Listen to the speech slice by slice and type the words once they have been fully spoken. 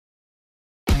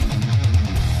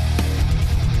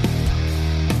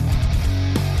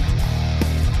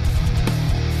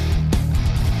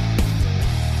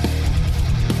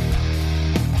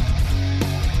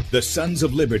The Sons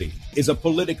of Liberty is a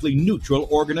politically neutral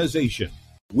organization.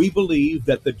 We believe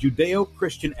that the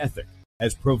Judeo-Christian ethic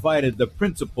has provided the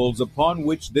principles upon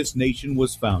which this nation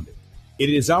was founded. It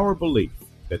is our belief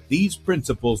that these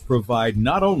principles provide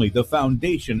not only the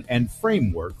foundation and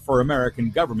framework for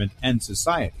American government and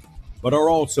society, but are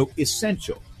also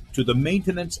essential to the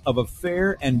maintenance of a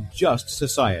fair and just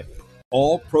society.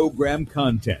 All program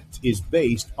content is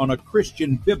based on a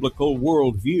Christian biblical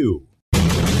worldview.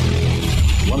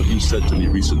 One of you said to me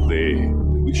recently that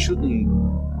we shouldn't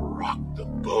rock the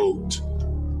boat.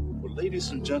 Well,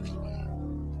 ladies and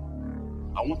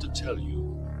gentlemen, I want to tell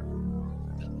you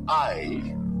that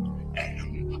I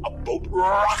am a boat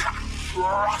rocker.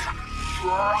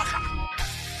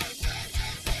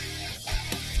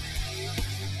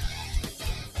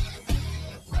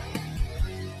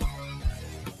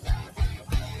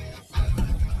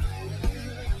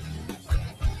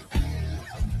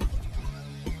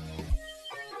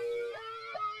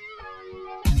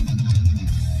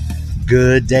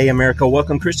 Good day, America.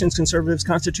 Welcome, Christians, conservatives,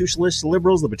 constitutionalists,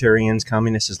 liberals, libertarians,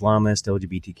 communists, Islamists,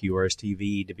 LGBTQ,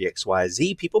 RSTV,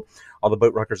 WXYZ people, all the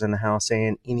boat rockers in the house,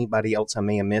 and anybody else I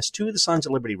may have missed, to the Sons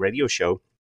of Liberty radio show,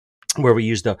 where we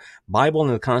use the Bible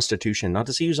and the Constitution, not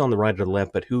to see who's on the right or the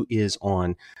left, but who is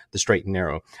on the straight and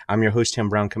narrow. I'm your host, Tim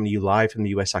Brown, coming to you live from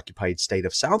the U.S.-occupied state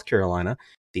of South Carolina,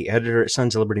 the editor at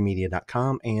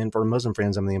sonsoflibertymedia.com, and for Muslim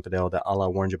friends, I'm the infidel that Allah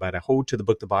warned you about. I hold to the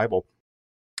book, the Bible,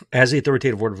 as the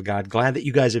authoritative word of God. Glad that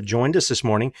you guys have joined us this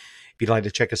morning. If you'd like to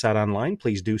check us out online,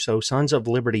 please do so.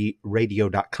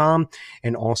 sonsoflibertyradio.com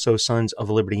and also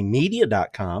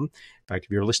sonsoflibertymedia.com. In fact,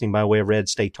 if you're listening by way of Red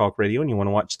State Talk Radio and you want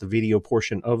to watch the video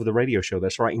portion of the radio show,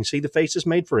 that's right, you can see the faces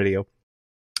made for radio.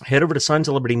 Head over to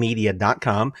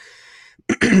sonsoflibertymedia.com.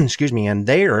 Excuse me, and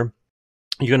there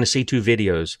you're going to see two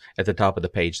videos at the top of the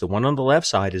page. The one on the left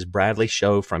side is Bradley's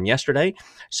show from yesterday.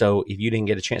 So if you didn't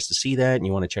get a chance to see that and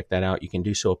you want to check that out, you can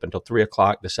do so up until 3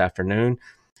 o'clock this afternoon.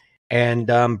 And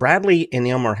Bradley and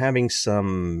him are having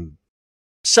some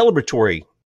celebratory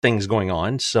things going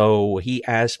on. So he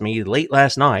asked me late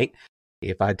last night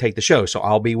if I'd take the show. So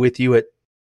I'll be with you at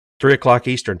 3 o'clock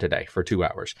Eastern today for 2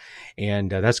 hours.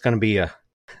 And that's going to be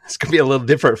it's going to be a little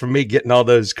different for me getting all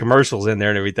those commercials in there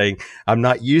and everything. I'm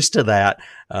not used to that.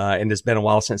 And it's been a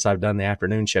while since I've done the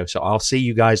afternoon show. So I'll see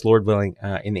you guys, Lord willing,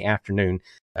 in the afternoon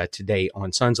today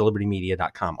on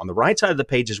sonsoflibertymedia.com. On the right side of the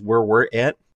page is where we're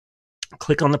at.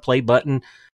 Click on the play button,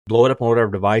 blow it up on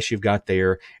whatever device you've got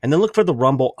there, and then look for the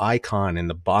Rumble icon in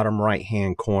the bottom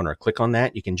right-hand corner. Click on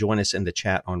that. You can join us in the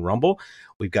chat on Rumble.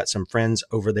 We've got some friends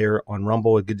over there on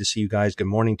Rumble. Good to see you guys. Good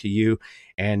morning to you.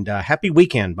 And happy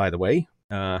weekend, by the way.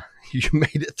 You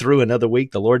made it through another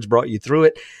week. The Lord's brought you through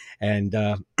it. And,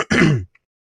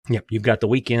 yep, you've got the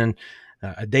weekend,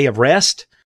 a day of rest,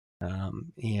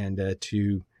 and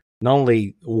to not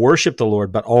only worship the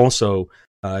Lord, but also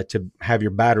to have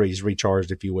your batteries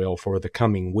recharged, if you will, for the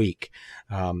coming week.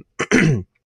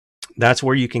 That's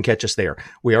where you can catch us there.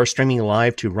 We are streaming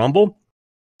live to Rumble.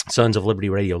 Sons of Liberty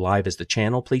Radio Live is the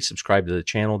channel. Please subscribe to the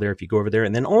channel there if you go over there.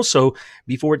 And then also,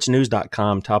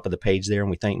 beforeitsnews.com, top of the page there.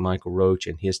 And we thank Michael Roach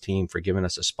and his team for giving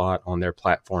us a spot on their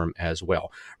platform as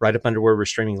well. Right up under where we're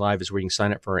streaming live is where you can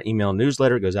sign up for our email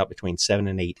newsletter. It goes out between 7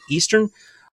 and 8 Eastern.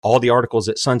 All the articles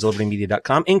at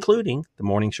sonsoflibertymedia.com, including the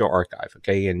Morning Show Archive.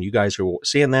 Okay, and you guys who are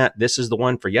seeing that, this is the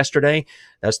one for yesterday.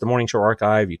 That's the Morning Show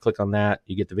Archive. You click on that,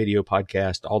 you get the video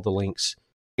podcast, all the links,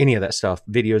 any of that stuff,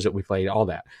 videos that we played, all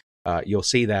that. You'll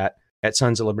see that at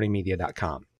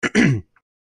sonsoflibertymedia.com.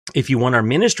 If you want our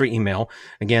ministry email,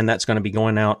 again, that's going to be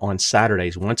going out on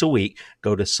Saturdays once a week.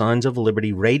 Go to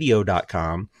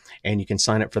sonsoflibertyradio.com, and you can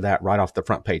sign up for that right off the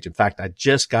front page. In fact, I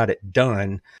just got it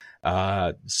done,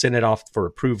 sent it off for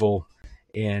approval,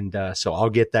 and so I'll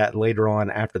get that later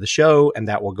on after the show, and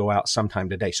that will go out sometime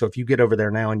today. So if you get over there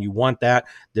now and you want that,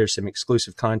 there's some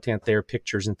exclusive content there,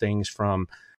 pictures and things from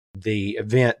the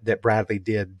event that Bradley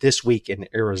did this week in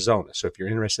Arizona. So if you're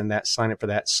interested in that, sign up for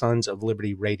that,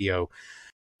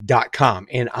 sonsoflibertyradio.com.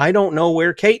 And I don't know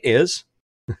where Kate is.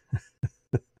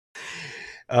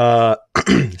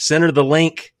 Sent her the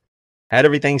link, had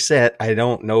everything set. I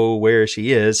don't know where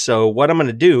she is. So what I'm going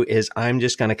to do is I'm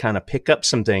just going to kind of pick up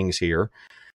some things here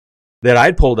that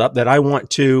I'd pulled up that I want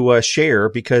to share,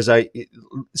 because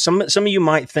some of you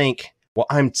might think, well,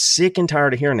 I'm sick and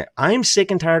tired of hearing it. I'm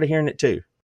sick and tired of hearing it too.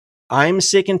 I'm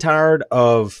sick and tired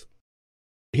of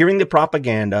hearing the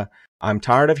propaganda. I'm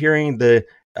tired of hearing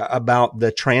about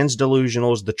the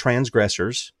trans-delusionals, the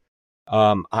transgressors.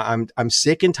 I'm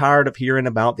sick and tired of hearing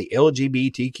about the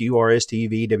LGBTQ,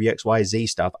 RSTV, WXYZ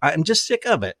stuff. I'm just sick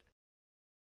of it.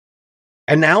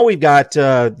 And now we've got,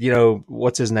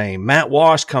 what's his name? Matt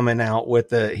Walsh coming out with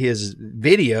his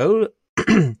video.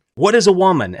 What is a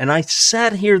woman? And I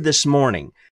sat here this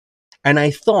morning and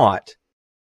I thought,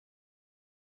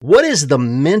 what is the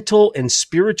mental and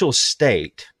spiritual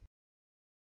state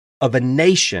of a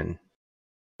nation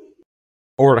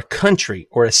or a country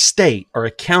or a state or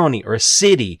a county or a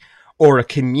city or a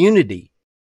community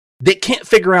that can't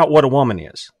figure out what a woman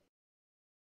is?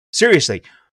 Seriously,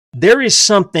 there is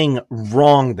something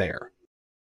wrong there.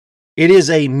 It is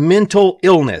a mental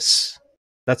illness.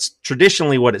 That's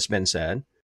traditionally what it's been said.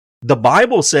 The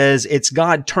Bible says it's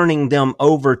God turning them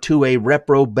over to a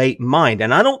reprobate mind.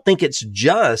 And I don't think it's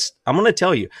just, I'm going to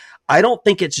tell you, I don't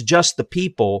think it's just the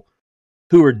people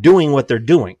who are doing what they're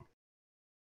doing.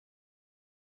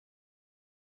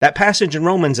 That passage in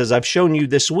Romans, as I've shown you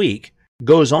this week,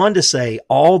 goes on to say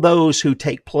all those who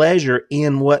take pleasure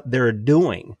in what they're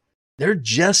doing, they're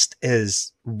just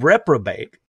as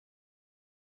reprobate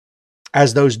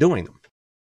as those doing them.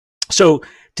 So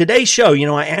today's show,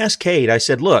 I asked Kate, I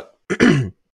said, look,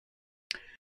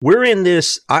 we're in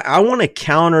this, I want to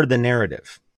counter the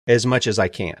narrative as much as I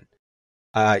can.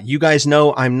 You guys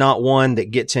know I'm not one that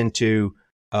gets into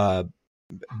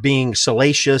being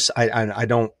salacious. I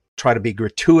don't try to be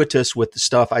gratuitous with the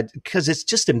stuff because it's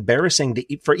just embarrassing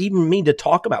for even me to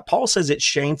talk about. Paul says it's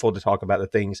shameful to talk about the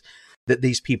things that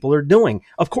these people are doing.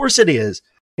 Of course it is.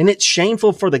 And it's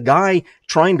shameful for the guy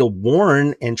trying to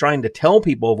warn and trying to tell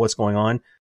people of what's going on,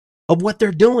 of what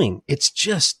they're doing. It's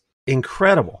just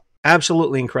incredible.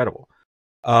 Absolutely incredible.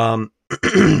 I'm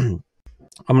going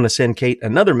to send Kate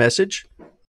another message.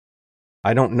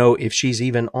 I don't know if she's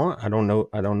even on. I don't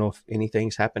know if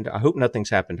anything's happened. I hope nothing's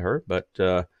happened to her,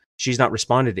 but she's not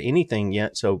responded to anything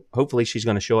yet. So hopefully she's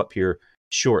going to show up here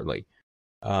shortly.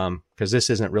 Because this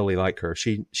isn't really like her.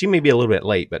 She may be a little bit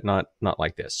late, but not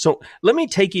like this. So let me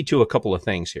take you to a couple of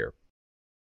things here.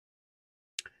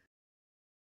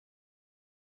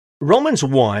 Romans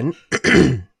 1,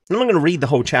 I'm not going to read the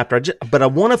whole chapter, but I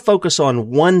want to focus on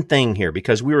one thing here,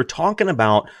 because we were talking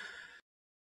about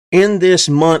in this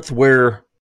month where,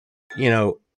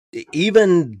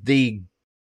 even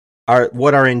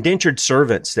our indentured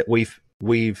servants that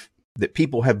that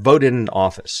people have voted into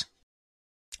office.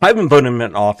 I haven't voted them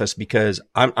in office because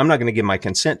I'm not going to give my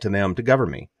consent to them to govern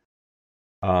me,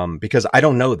 because I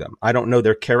don't know them. I don't know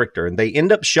their character, and they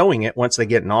end up showing it once they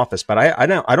get in office. But I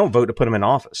don't vote to put them in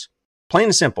office. Plain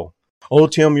and simple. Oh,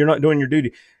 Tim, you're not doing your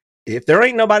duty. If there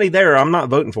ain't nobody there, I'm not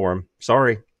voting for them.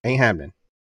 Sorry, ain't happening.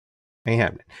 Ain't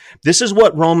happening. This is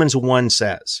what Romans 1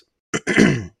 says.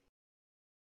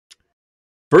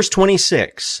 Verse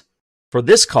 26. For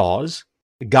this cause,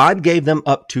 God gave them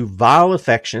up to vile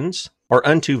affections, or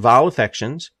unto vile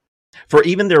affections, for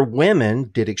even their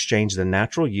women did exchange the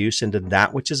natural use into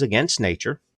that which is against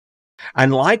nature,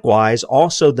 and likewise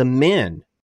also the men,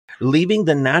 leaving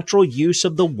the natural use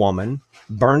of the woman,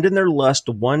 burned in their lust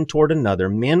one toward another,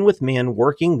 men with men,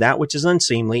 working that which is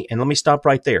unseemly. And let me stop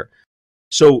right there.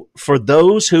 So for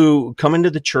those who come into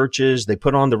the churches, they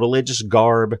put on the religious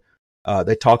garb,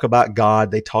 they talk about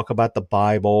God, they talk about the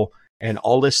Bible, and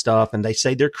all this stuff, and they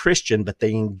say they're Christian, but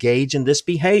they engage in this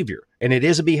behavior. And it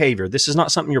is a behavior. This is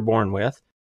not something you're born with.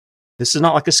 This is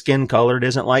not like a skin color. It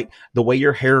isn't like the way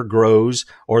your hair grows,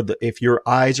 or if your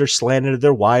eyes are slanted or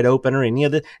they're wide open, or any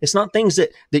of that. It's not things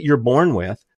that you're born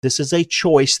with. This is a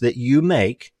choice that you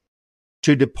make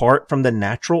to depart from the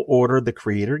natural order the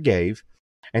Creator gave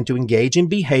and to engage in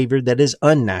behavior that is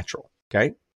unnatural.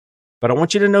 Okay? But I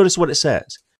want you to notice what it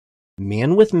says.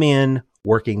 Men with men,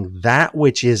 working that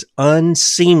which is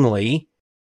unseemly,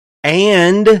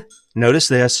 and, notice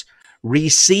this,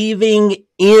 receiving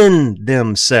in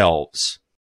themselves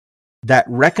that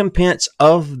recompense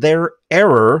of their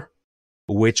error,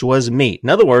 which was meat. In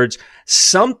other words,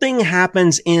 something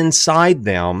happens inside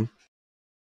them.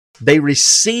 They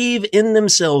receive in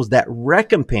themselves that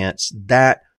recompense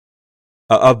that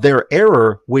of their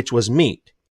error, which was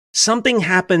meat. Something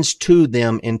happens to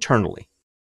them internally.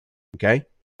 Okay?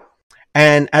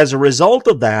 And as a result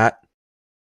of that,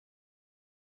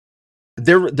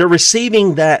 they're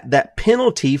receiving that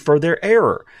penalty for their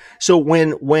error. So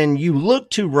when you look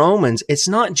to Romans, it's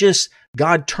not just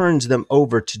God turns them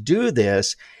over to do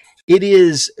this. It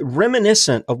is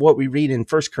reminiscent of what we read in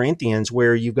 1 Corinthians,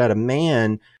 where you've got a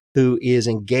man who is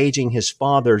engaging his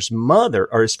father's mother,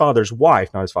 or his father's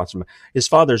wife, not his father's mother, his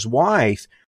father's wife.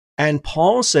 And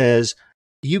Paul says,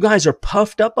 you guys are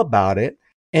puffed up about it.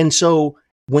 And so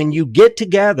when you get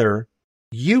together,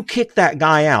 you kick that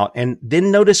guy out. And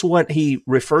then notice what he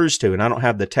refers to. And I don't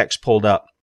have the text pulled up.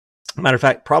 Matter of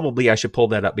fact, probably I should pull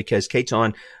that up because Kate's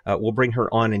on. We'll bring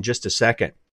her on in just a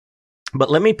second. But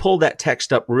let me pull that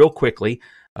text up real quickly.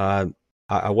 I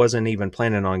wasn't even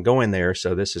planning on going there,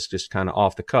 so this is just kind of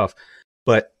off the cuff.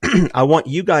 But I want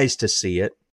you guys to see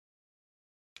it,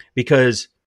 because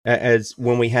as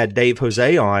when we had Dave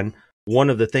Jose on,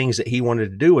 one of the things that he wanted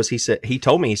to do was he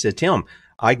told me, Tim,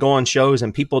 I go on shows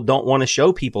and people don't want to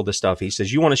show people the stuff. He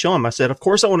says, you want to show them? I said, of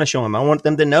course I want to show them. I want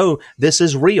them to know this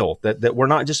is real, that we're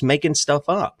not just making stuff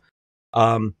up.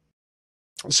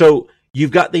 So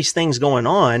you've got these things going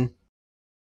on,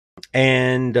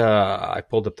 and I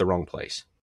pulled up the wrong place.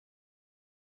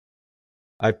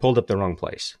 I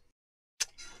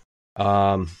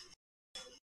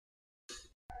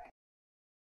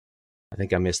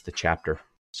think I missed the chapter.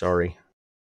 Sorry.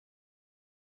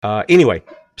 Anyway,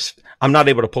 I'm not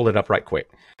able to pull it up right quick.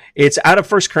 It's out of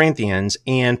 1 Corinthians,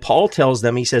 and Paul tells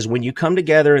them, he says, when you come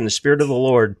together in the Spirit of the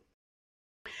Lord,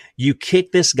 you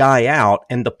kick this guy out.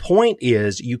 And the point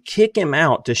is, you kick him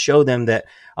out to show them that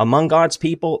among God's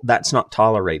people, that's not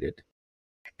tolerated.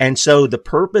 And so the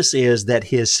purpose is that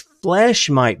his flesh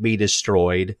might be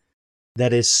destroyed,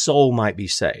 that his soul might be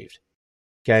saved.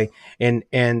 Okay.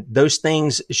 And those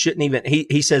things shouldn't even,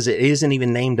 he says it isn't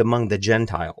even named among the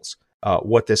Gentiles,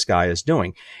 what this guy is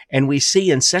doing. And we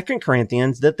see in 2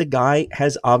 Corinthians that the guy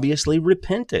has obviously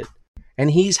repented,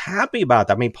 and he's happy about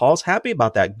that. I mean, Paul's happy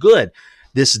about that. Good.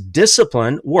 This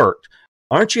discipline worked.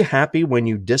 Aren't you happy when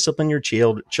you discipline your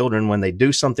children when they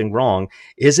do something wrong?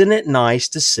 Isn't it nice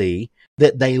to see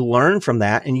that they learn from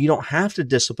that, and you don't have to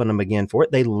discipline them again for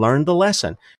it? They learned the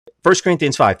lesson. 1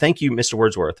 Corinthians 5. Thank you, Mr.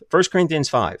 Wordsworth. 1 Corinthians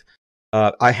 5.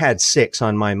 I had 6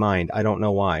 on my mind. I don't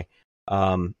know why.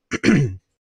 Let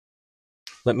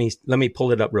me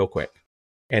pull it up real quick,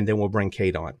 and then we'll bring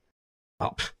Kate on.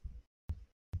 Oh.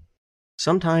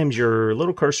 Sometimes your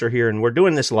little cursor here, and we're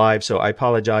doing this live, so I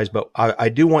apologize, but I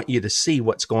do want you to see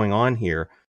what's going on here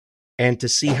and to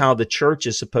see how the church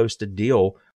is supposed to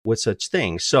deal with such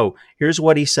things. So here's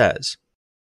what he says.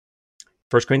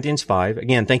 1 Corinthians 5.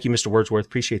 Again, thank you, Mr. Wordsworth.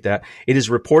 Appreciate that. It is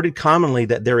reported commonly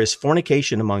that there is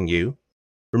fornication among you.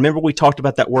 Remember, we talked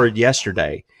about that word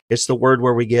yesterday. It's the word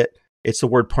it's the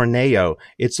word porneo.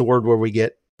 It's the word where we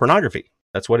get pornography.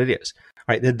 That's what it is. All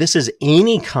right. This is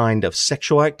any kind of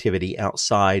sexual activity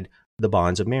outside the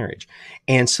bonds of marriage,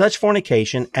 and such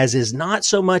fornication as is not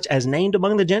so much as named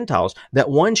among the Gentiles, that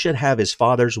one should have his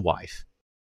father's wife.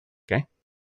 Okay.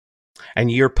 And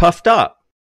you're puffed up,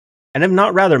 and have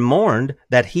not rather mourned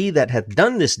that he that hath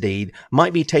done this deed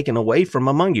might be taken away from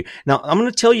among you. Now, I'm going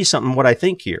to tell you something, what I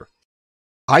think here.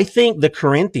 I think the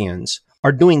Corinthians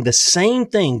are doing the same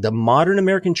thing the modern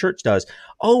American church does.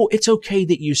 Oh, it's okay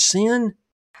that you sin.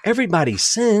 Everybody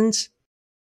sins.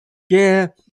 Yeah,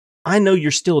 I know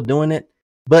you're still doing it,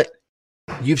 but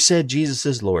you've said Jesus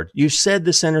is Lord. You've said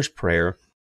the sinner's prayer.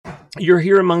 You're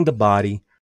here among the body.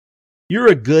 You're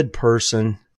a good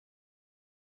person.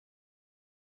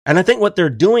 And I think what they're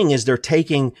doing is they're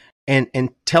taking and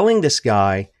telling this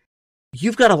guy,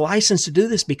 you've got a license to do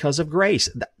this because of grace.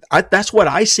 That's what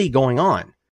I see going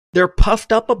on. They're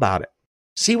puffed up about it.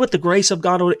 See what the grace of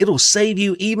God, it'll save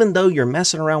you even though you're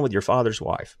messing around with your father's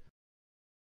wife.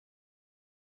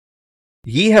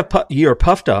 Ye are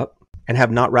puffed up, and have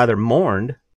not rather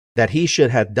mourned that he should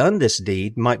have done this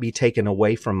deed might be taken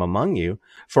away from among you.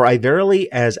 For I verily,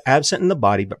 as absent in the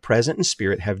body, but present in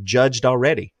spirit, have judged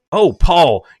already. Oh,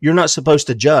 Paul, you're not supposed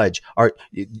to judge.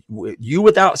 You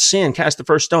without sin cast the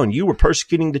first stone. You were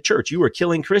persecuting the church. You were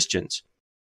killing Christians.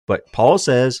 But Paul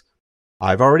says,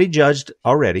 I've already judged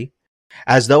already,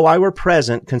 as though I were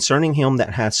present concerning him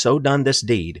that hath so done this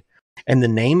deed. In the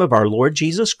name of our Lord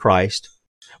Jesus Christ,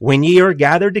 when ye are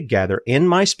gathered together in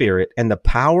my spirit and the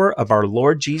power of our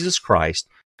Lord Jesus Christ,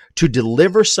 to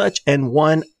deliver such an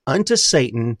one unto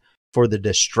Satan for the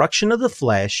destruction of the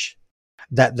flesh,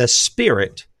 that the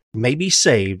spirit may be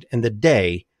saved in the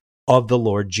day of the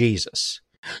Lord Jesus.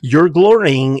 Your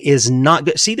glorying is not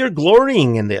good. See, they're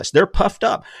glorying in this. They're puffed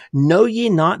up. Know ye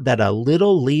not that a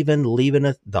little leaven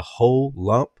leaveneth the whole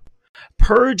lump?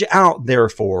 Purge out,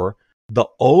 therefore, the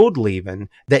old leaven,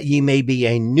 that ye may be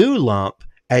a new lump,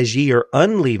 as ye are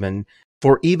unleavened.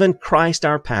 For even Christ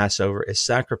our Passover is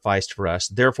sacrificed for us.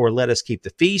 Therefore, let us keep the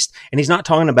feast. And he's not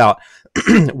talking about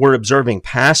we're observing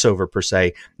Passover per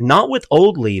se, not with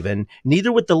old leaven,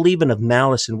 neither with the leaven of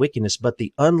malice and wickedness, but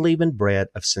the unleavened bread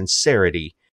of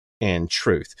sincerity and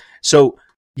truth. So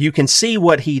you can see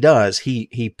what he does.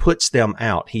 He puts them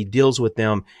out. He deals with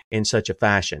them in such a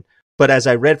fashion. But as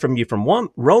I read from you from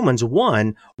Romans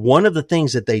 1, one of the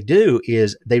things that they do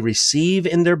is they receive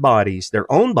in their bodies, their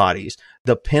own bodies,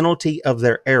 the penalty of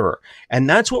their error. And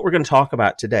that's what we're going to talk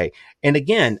about today. And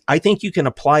again, I think you can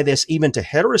apply this even to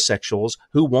heterosexuals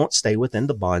who won't stay within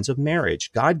the bonds of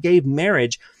marriage. God gave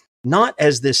marriage not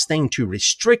as this thing to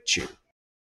restrict you,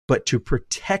 but to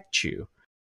protect you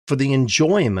for the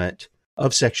enjoyment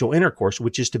of sexual intercourse,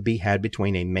 which is to be had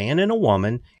between a man and a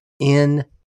woman in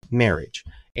marriage.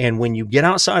 And when you get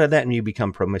outside of that and you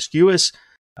become promiscuous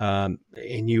and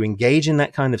you engage in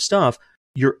that kind of stuff,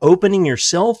 you're opening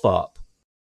yourself up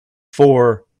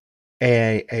for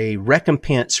a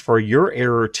recompense for your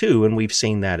error too. And we've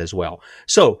seen that as well.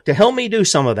 So to help me do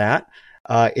some of that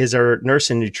is our nurse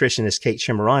and nutritionist, Kate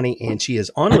Shemirani, and she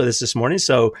is on with us this morning.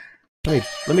 So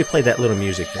let me play that little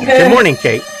music. Good morning,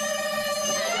 Kate.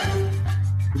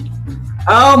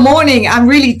 Oh, morning. I'm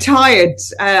really tired.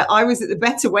 I was at the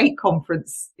Better Weight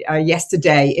Conference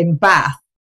yesterday in Bath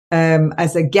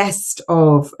as a guest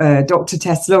of Dr.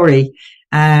 Tess Laurie,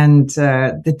 and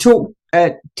the talk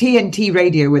TNT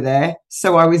radio were there.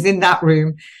 So I was in that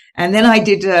room. And then I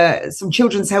did some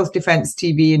Children's Health Defense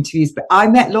TV interviews, but I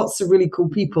met lots of really cool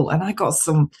people, and I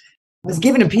was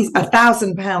given a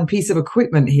 £1,000 piece of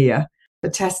equipment here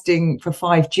for testing for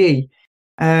 5G.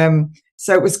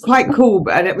 So it was quite cool.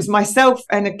 And it was myself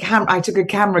and I took a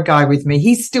camera guy with me.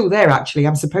 He's still there, actually.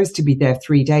 I'm supposed to be there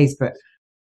 3 days, but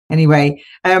anyway.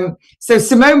 So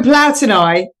Simone Plaut and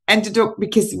I ended up,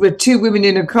 because we're two women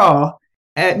in a car,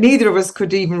 neither of us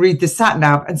could even read the sat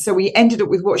nav. And so we ended up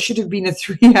with what should have been a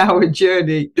 3-hour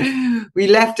journey. We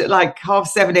left at like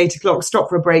 7:30, 8 o'clock, stopped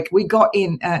for a break. We got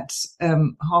in at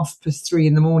 3:30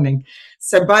 in the morning.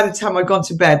 So by the time I'd gone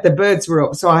to bed, the birds were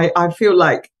up. So I feel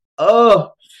like,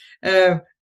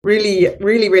 really,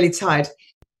 really, really tired.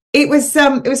 It was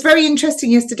very interesting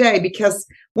yesterday because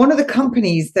one of the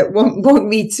companies that want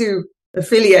me to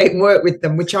affiliate and work with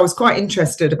them, which I was quite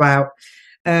interested about,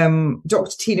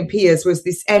 Dr. Tina Piers, was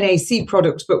this NAC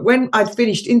product. But when I'd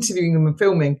finished interviewing them and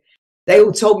filming, they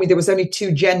all told me there was only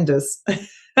 2 genders,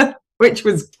 which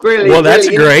was really, well, that's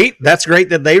really great. That's great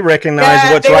that they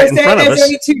recognize what's right in front of us. There's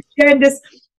only 2 genders.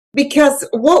 Because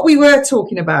what we were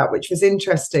talking about, which was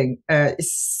interesting,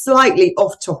 is slightly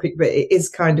off topic, but it is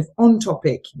kind of on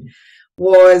topic,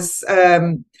 was,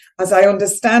 as I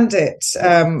understand it,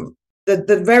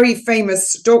 the very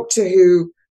famous doctor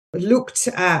who looked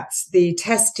at the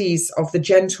testes of the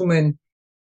gentleman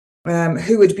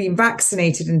who had been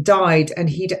vaccinated and died, and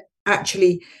he'd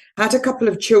actually had a couple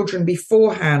of children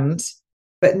beforehand,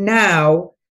 but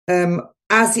now,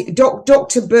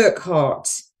 Dr.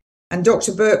 Burkhart. And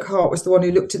Dr. Burkhart was the one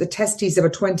who looked at the testes of a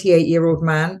 28-year-old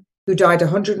man who died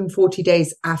 140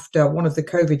 days after one of the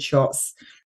COVID shots.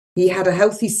 He had a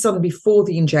healthy son before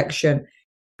the injection,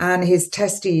 and his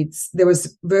testes, there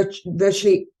was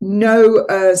virtually no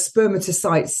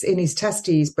spermatocytes in his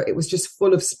testes, but it was just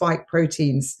full of spike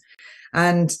proteins.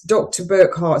 And Dr.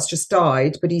 Burkhart's just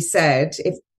died, but he said,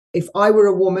 if I were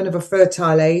a woman of a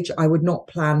fertile age, I would not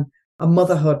plan a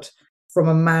motherhood from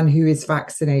a man who is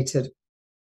vaccinated.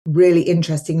 Really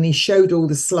interesting. And he showed all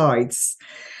the slides.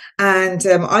 And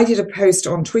I did a post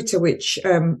on Twitter, which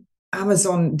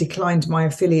Amazon declined my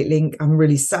affiliate link. I'm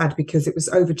really sad because it was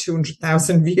over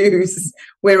 200,000 views,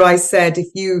 where I said, if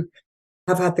you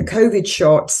have had the COVID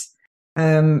shot,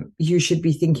 you should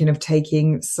be thinking of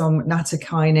taking some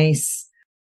nattokinase,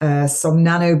 some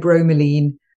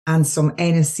nanobromelain, and some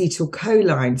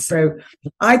N-acetylcholine. So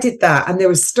I did that. And there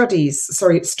were studies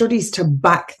to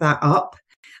back that up.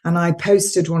 And I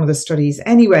posted one of the studies.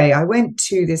 Anyway, I went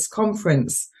to this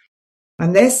conference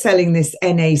and they're selling this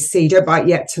NAC. Don't buy it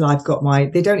yet till I've got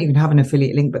they don't even have an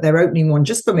affiliate link, but they're opening one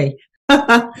just for me.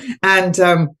 And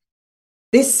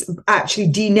this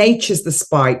actually denatures the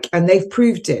spike, and they've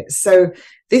proved it. So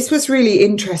this was really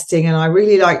interesting. And I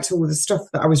really liked all the stuff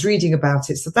that I was reading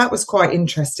about it. So that was quite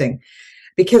interesting,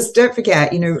 because don't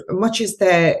forget, much as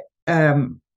they're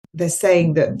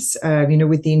saying that,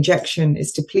 with the injection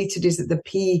it's depleted, is it the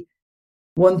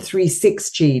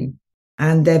P136 gene?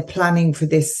 And they're planning for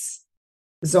this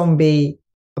zombie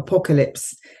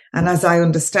apocalypse. And as I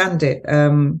understand it,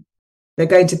 they're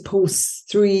going to pulse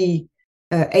approximately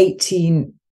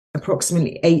 18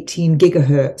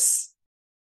 gigahertz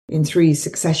in 3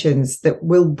 successions that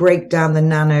will break down the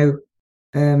nano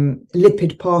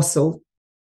lipid parcel.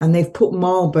 And they've put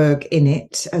Marburg in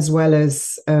it, as well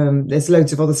as there's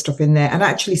loads of other stuff in there. And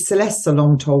actually, Celeste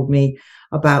Salon told me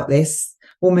about this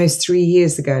almost 3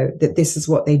 years ago, that this is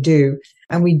what they do.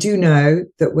 And we do know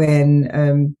that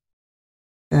when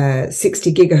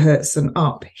 60 gigahertz and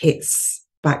up hits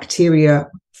bacteria,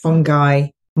 fungi,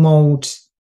 mold,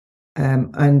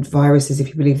 and viruses, if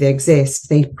you believe they exist,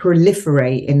 they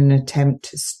proliferate in an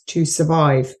attempt to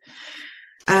survive.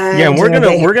 And we're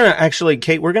gonna actually,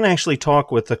 Kate, we're gonna actually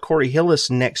talk with Corey Hillis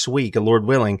next week, Lord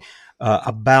willing,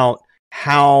 about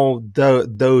how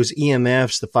those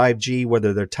EMFs, the 5G,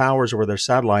 whether they're towers or whether they're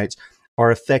satellites,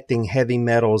 are affecting heavy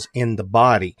metals in the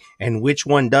body, and which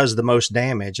one does the most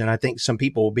damage. And I think some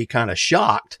people will be kind of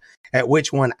shocked at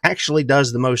which one actually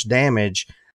does the most damage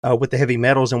with the heavy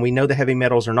metals. And we know the heavy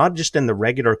metals are not just in the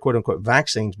regular quote unquote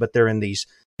vaccines, but they're in these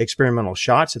experimental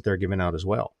shots that they're giving out as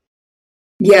well.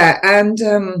 Yeah, and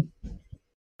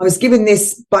I was given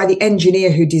this by the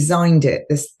engineer who designed it,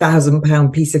 this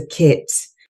 £1,000 piece of kit,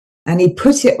 and he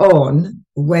put it on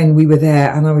when we were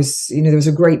there, and I was, there was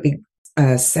a great big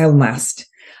cell mast.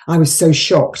 I was so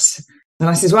shocked, and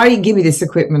I said, "Why do you give me this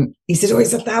equipment?" He said, "Oh,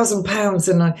 it's £1,000,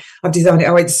 and I've designed it."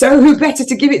 I went, "So who better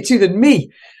to give it to than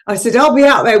me?" I said, "I'll be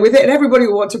out there with it, and everybody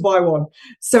will want to buy one."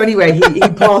 So anyway, he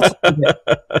parted with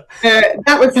it.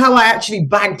 That was how I actually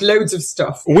bagged loads of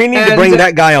stuff. We need to bring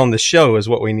that guy on the show, is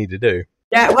what we need to do.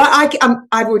 Yeah, well,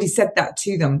 I've already said that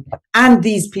to them and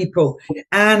these people.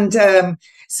 And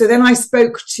so then I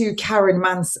spoke to Karen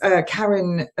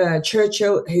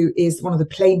Churchill, who is one of the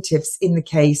plaintiffs in the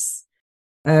case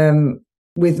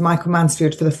with Michael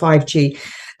Mansfield for the 5G.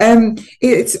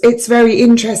 It's very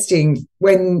interesting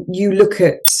when you look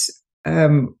at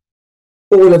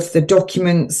all of the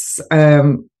documents,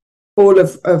 all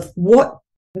of what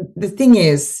the thing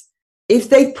is. If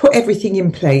they've put everything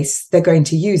in place, they're going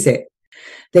to use it.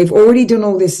 They've already done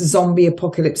all this zombie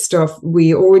apocalypse stuff.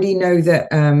 We already know that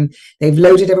they've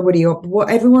loaded everybody up. What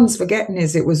everyone's forgetting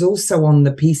is it was also on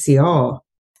the PCR,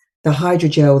 the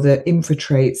hydrogel that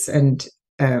infiltrates and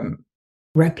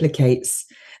replicates.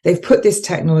 They've put this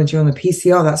technology on the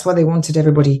PCR. That's why they wanted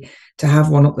everybody to have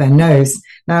one up their nose.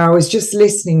 Now, I was just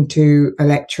listening to a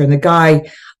lecture, and the guy,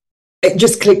 it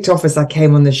just clicked off as I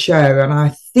came on the show, and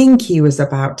I think he was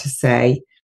about to say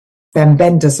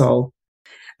fenbendazole,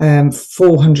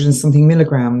 400 and something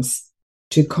milligrams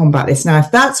to combat this. Now, if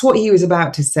that's what he was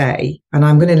about to say, and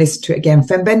I'm going to listen to it again,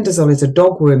 fenbendazole is a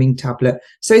dog worming tablet,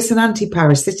 so it's an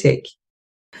antiparasitic.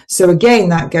 So again,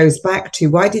 that goes back to,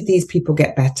 why did these people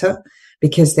get better?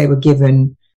 Because they were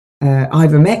given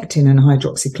ivermectin and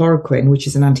hydroxychloroquine, which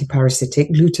is an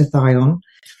antiparasitic, glutathione.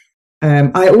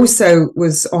 I also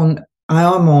I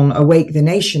am on Awake the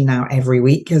Nation now every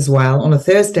week as well on a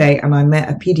Thursday, and I met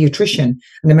a pediatrician,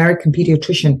 an American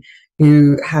pediatrician,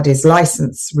 who had his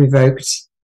license revoked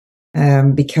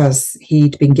because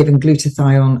he'd been given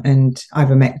glutathione and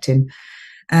ivermectin.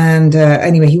 And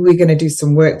anyway, we were going to do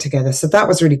some work together. So that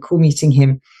was really cool meeting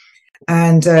him.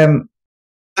 And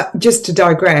just to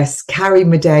digress, Carrie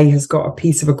Madej has got a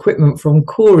piece of equipment from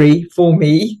Corey for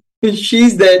me.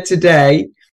 She's there today.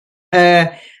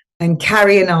 And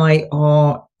Carrie and I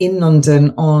are in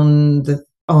London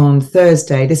on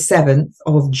Thursday, the 7th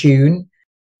of June,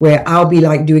 where I'll be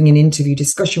doing an interview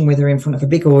discussion with her in front of a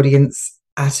big audience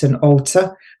at an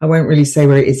altar. I won't really say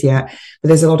where it is yet, but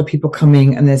there's a lot of people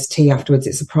coming, and there's tea afterwards.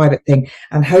 It's a private thing.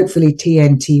 And hopefully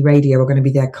TNT Radio are going to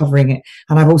be there covering it.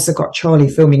 And I've also got Charlie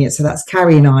filming it. So that's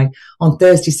Carrie and I on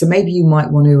Thursday. So maybe you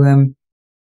might want to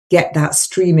get that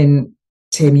streaming,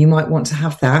 Tim. You might want to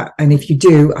have that. And if you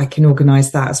do, I can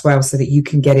organise that as well so that you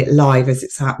can get it live as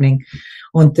it's happening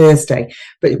on Thursday.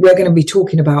 But we're going to be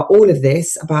talking about all of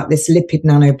this, about this lipid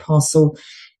nanoparcel,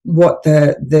 what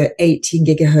the 18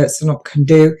 gigahertz and up can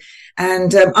do.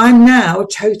 And I'm now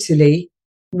totally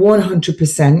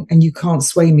 100%, and you can't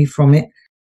sway me from it,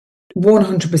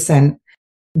 100%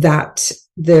 that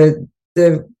the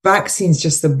vaccine's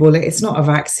just the bullet. It's not a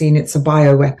vaccine, it's a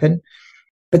bioweapon.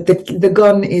 But the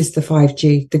gun is the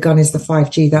 5G. The gun is the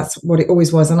 5G. That's what it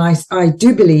always was. And I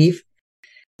do believe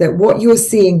that what you're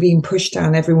seeing being pushed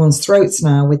down everyone's throats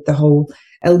now with the whole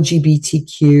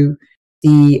LGBTQ,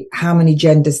 the how many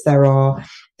genders there are,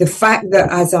 the fact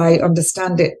that, as I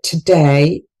understand it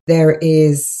today, there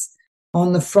is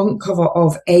on the front cover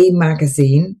of a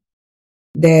magazine,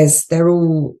 they're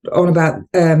all on about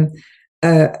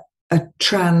a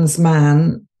trans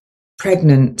man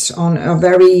pregnant on a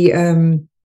very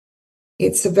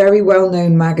it's a very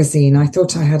well-known magazine. I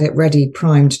thought I had it ready,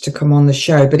 primed to come on the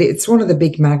show, but it's one of the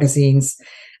big magazines,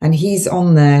 and he's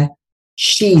on there.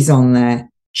 She's on there.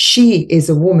 She is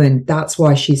a woman. That's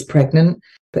why she's pregnant.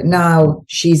 But now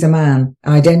she's a man,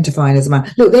 identifying as a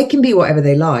man. Look, they can be whatever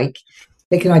they like.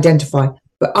 They can identify,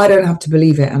 but I don't have to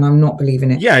believe it, and I'm not believing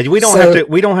it. Yeah, we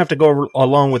don't have to go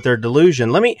along with their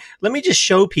delusion. Let me just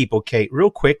show people, Kate,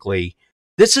 real quickly.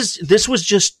 This was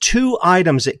just 2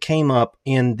 items that came up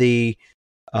in the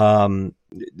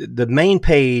main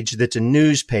page. That's a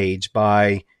news page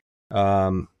by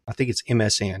I I think it's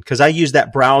MSN, because I use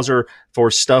that browser for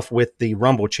stuff with the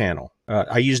Rumble channel.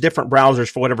 I use different browsers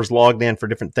for whatever's logged in for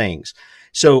different things.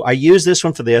 So I use this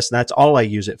one for this, and that's all I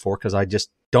use it for, because I just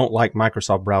don't like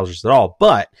Microsoft browsers at all.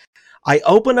 But I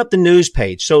open up the news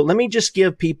page. So let me just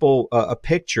give people a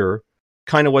picture,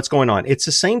 kind of what's going on. It's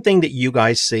the same thing that you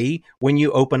guys see when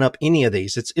you open up any of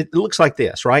these. It looks like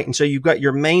this, right? And so you've got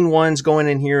your main ones going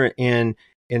in here in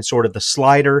sort of the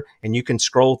slider, and you can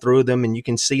scroll through them and you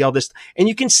can see all this, and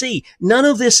you can see none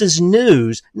of this is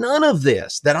news. None of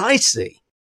this that I see.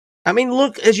 I mean,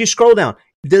 look, as you scroll down,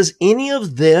 does any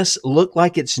of this look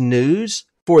like it's news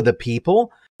for the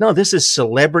people? No, this is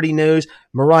celebrity news.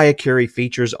 Mariah Carey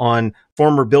features on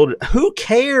former builder. Who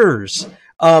cares?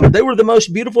 They were the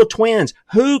most beautiful twins.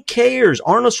 Who cares?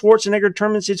 Arnold Schwarzenegger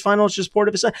determines his financial support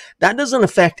of his son. That doesn't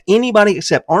affect anybody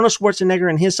except Arnold Schwarzenegger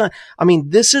and his son. I mean,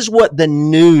 this is what the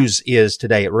news is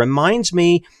today. It reminds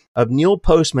me of Neil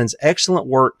Postman's excellent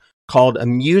work called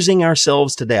Amusing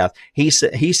Ourselves to Death. He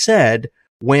said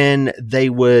when they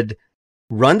would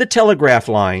run the telegraph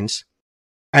lines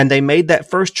and they made that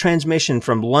first transmission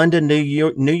from London, New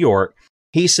York,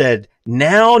 he said,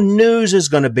 now news is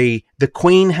going to be the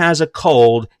Queen has a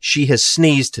cold. She has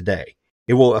sneezed today.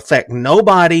 It will affect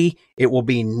nobody. It will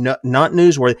be not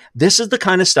newsworthy. This is the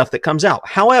kind of stuff that comes out.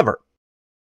 However,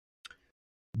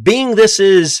 being this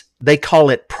is, they call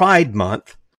it Pride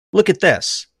Month. Look at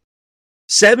this.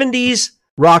 70s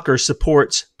rocker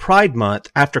supports Pride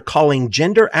Month after calling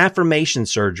gender affirmation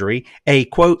surgery a,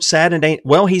 quote, sad and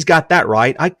well, he's got that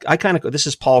right. I kind of, this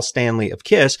is Paul Stanley of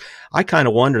KISS. I kind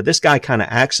of wonder, this guy kind of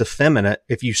acts effeminate.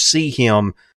 If you see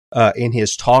him in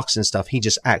his talks and stuff, he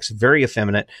just acts very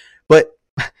effeminate. But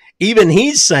even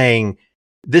he's saying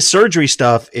this surgery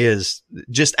stuff is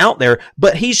just out there,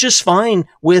 but he's just fine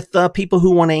with people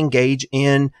who want to engage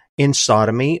in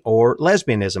sodomy or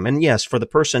lesbianism. And yes, for the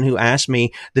person who asked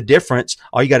me the difference,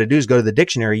 all you got to do is go to the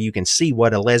dictionary. You can see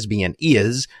what a lesbian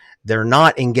is. They're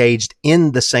not engaged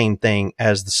in the same thing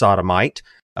as the sodomite,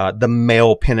 the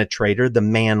male penetrator, the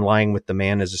man lying with the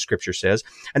man, as the scripture says.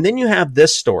 And then you have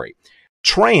this story.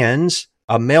 Trans,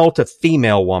 a male to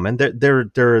female woman.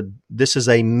 This is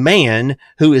a man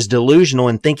who is delusional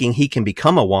in thinking he can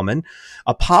become a woman,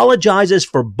 apologizes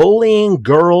for bullying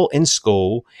girl in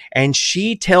school. And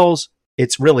she tells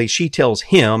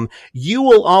him, you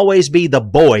will always be the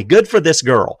boy. Good for this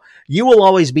girl. You will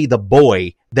always be the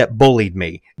boy that bullied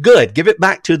me. Good. Give it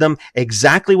back to them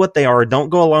exactly what they are. Don't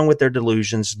go along with their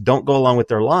delusions. Don't go along with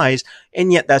their lies.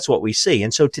 And yet that's what we see.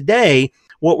 And so today,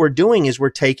 what we're doing is we're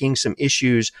taking some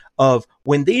issues of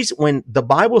when the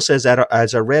Bible says that,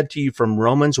 as I read to you from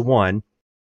Romans 1,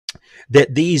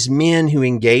 that these men who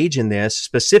engage in this,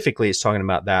 specifically it's talking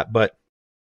about that, but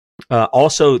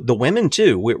also the women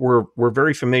too, we're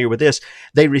very familiar with this.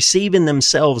 They receive in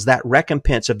themselves that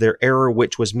recompense of their error,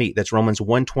 which was meat. That's Romans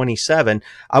 1:27.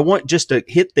 I want just to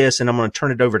hit this, and I'm going to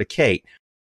turn it over to Kate.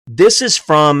 This is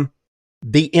from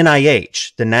the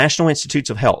NIH, the National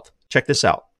Institutes of Health. Check this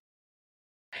out.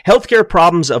 Healthcare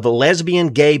problems of lesbian,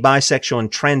 gay, bisexual,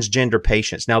 and transgender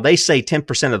patients. Now, they say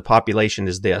 10% of the population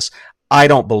is this. I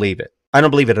don't believe it. I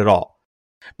don't believe it at all.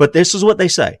 But this is what they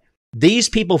say. These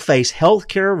people face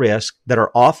healthcare risks that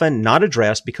are often not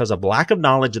addressed because of lack of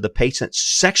knowledge of the patient's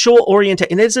sexual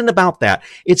orientation. And it isn't about that.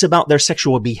 It's about their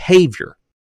sexual behavior.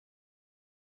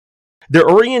 Their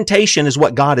orientation is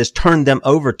what God has turned them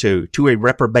over to a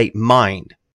reprobate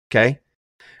mind. Okay?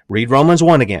 Read Romans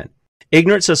 1 again.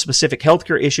 Ignorance of specific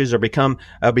healthcare issues are become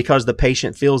because the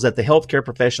patient feels that the healthcare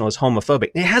professional is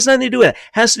homophobic. It has nothing to do with it. It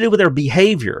has to do with their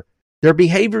behavior. Their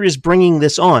behavior is bringing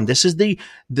this on. This is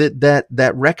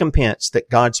that recompense that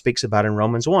God speaks about in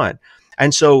Romans 1.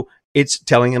 And so it's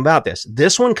telling them about this.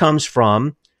 This one comes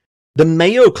from the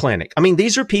Mayo Clinic. I mean,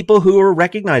 these are people who are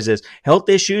recognized as health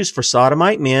issues for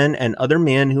sodomite men and other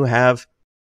men who have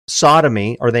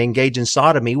sodomy, or they engage in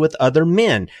sodomy with other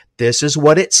men. This is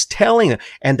what it's telling them.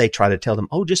 And they try to tell them,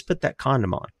 oh, just put that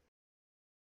condom on.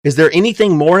 Is there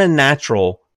anything more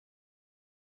unnatural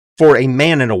for a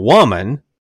man and a woman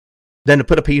than to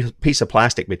put a piece of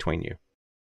plastic between you?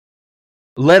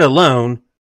 Let alone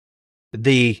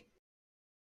the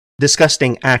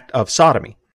disgusting act of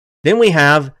sodomy. Then we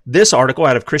have this article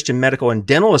out of Christian Medical and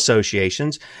Dental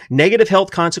Associations, negative health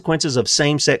consequences of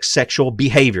same-sex sexual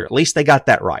behavior. At least they got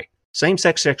that right.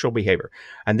 Same-sex sexual behavior.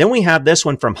 And then we have this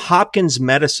one from Hopkins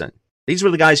Medicine. These were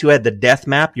the guys who had the death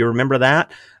map. You remember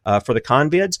that for the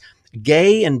convids?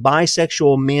 Gay and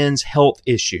bisexual men's health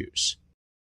issues.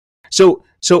 So,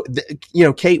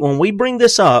 Kate, when we bring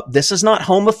this up, this is not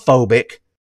homophobic.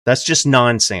 That's just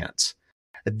nonsense.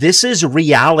 This is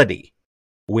reality.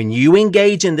 When you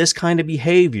engage in this kind of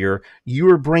behavior, you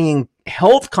are bringing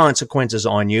health consequences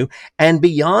on you. And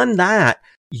beyond that,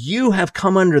 you have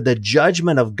come under the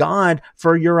judgment of God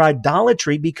for your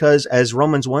idolatry because, as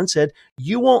Romans 1 said,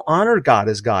 you won't honor God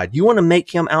as God. You want to make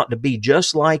him out to be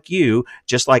just like you,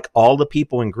 just like all the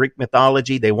people in Greek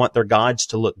mythology. They want their gods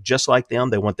to look just like them.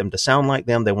 They want them to sound like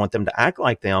them. They want them to act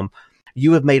like them.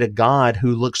 You have made a God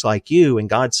who looks like you. And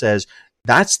God says,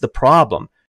 that's the problem.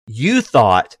 You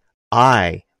thought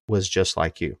I was just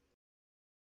like you.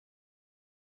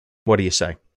 What do you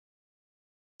say?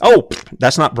 Oh,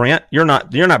 that's not Brent. You're not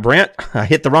Brent. I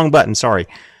hit the wrong button. Sorry.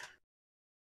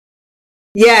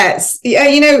 Yes. Yeah,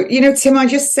 you know, Tim, I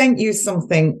just sent you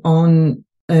something on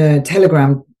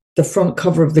Telegram, the front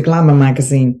cover of the Glamour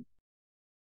magazine.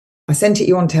 I sent it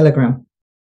you on Telegram.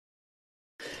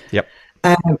 Yep.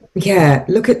 Yeah,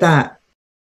 look at that.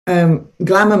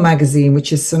 Glamour magazine,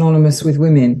 which is synonymous with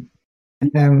women,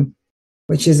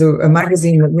 which is a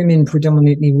magazine that women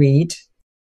predominantly read.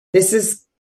 This is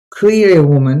clearly a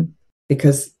woman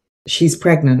because she's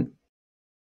pregnant.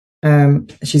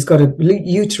 She's got a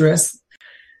uterus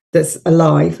that's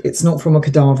alive. It's not from a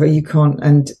cadaver. You can't,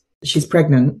 and she's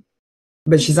pregnant,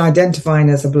 but she's identifying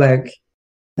as a bloke.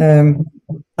 You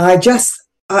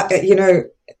know,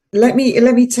 let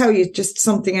me tell you just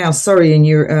something else. Sorry, in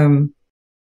your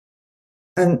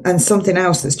and something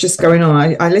else that's just going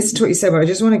on. I listened to what you said, but I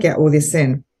just want to get all this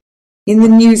in. In the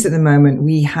news at the moment,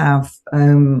 we have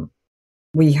a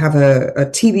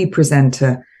TV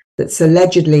presenter that's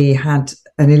allegedly had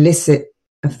an illicit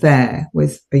affair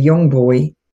with a young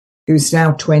boy who's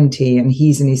now 20, and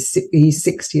he's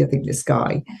 60, I think, this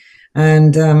guy.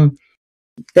 And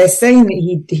they're saying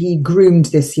that he groomed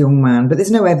this young man, but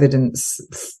there's no evidence.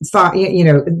 You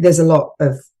know, there's a lot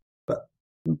of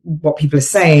what people are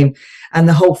saying, and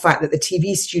the whole fact that the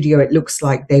TV studio, it looks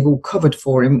like they've all covered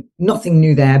for him. Nothing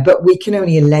new there, but we can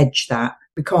only allege that.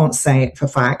 We can't say it for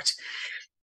fact.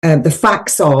 The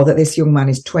facts are that this young man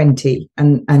is 20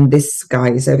 and this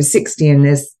guy is over 60,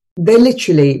 and they're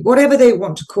literally, whatever they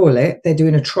want to call it, they're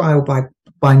doing a trial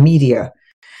by media,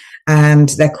 and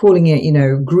they're calling it, you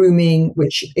know, grooming,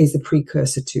 which is a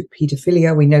precursor to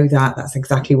paedophilia. We know that. That's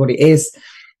exactly what it is.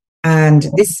 And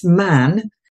this man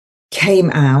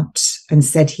came out and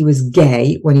said he was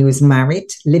gay when he was married,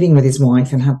 living with his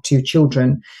wife, and had 2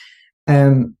 children.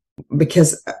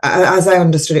 Because as I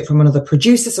understood it from another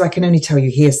producer, so I can only tell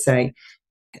you hearsay,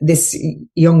 this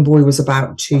young man was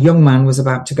about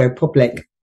to go public,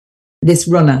 this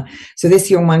runner. So this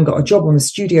young man got a job on the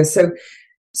studio.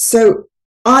 So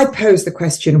I posed the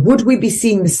question, would we be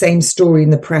seeing the same story in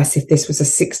the press if this was a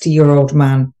 60-year-old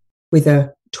man with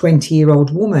a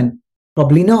 20-year-old woman?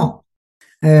 Probably not.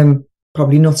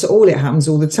 Probably not at all. It happens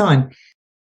all the time.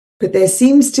 But there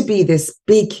seems to be this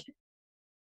big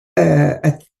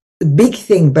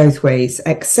thing both ways,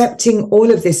 accepting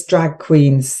all of this drag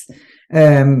queens,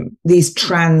 these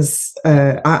trans,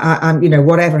 you know,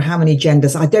 whatever, how many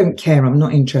genders, I don't care, I'm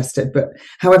not interested, but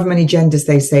however many genders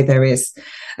they say there is,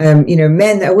 you know,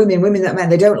 men that are women that are men,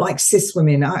 they don't like cis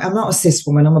women. I'm not a cis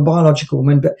woman, I'm a biological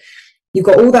woman, but you've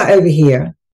got all that over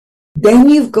here. Then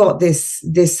you've got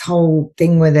this whole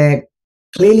thing where they're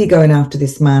clearly going after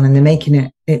this man, and they're making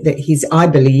it that I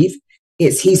believe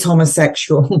he's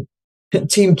homosexual.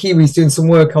 Team Kiwi's doing some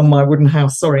work on my wooden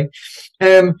house, sorry.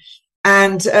 This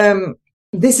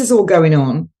is all going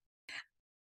on.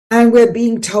 And we're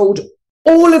being told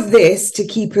all of this to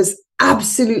keep us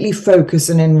absolutely focused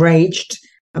and enraged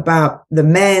about the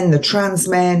men, the trans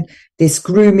men, this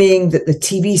grooming that the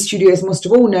TV studios must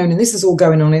have all known. And this is all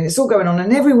going on, and it's all going on,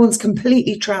 and everyone's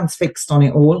completely transfixed on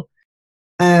it all.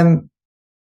 And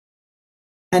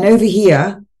over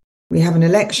here, we have an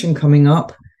election coming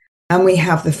up. And we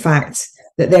have the fact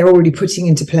that they're already putting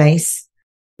into place,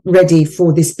 ready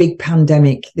for this big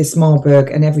pandemic, this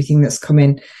Marburg and everything that's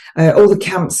coming. All the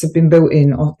camps have been built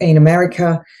in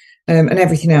America, and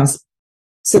everything else.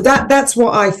 So that's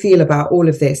what I feel about all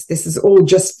of this. This is all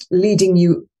just leading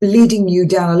you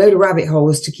down a load of rabbit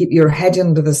holes to keep your head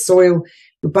under the soil,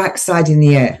 your backside in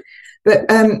the air.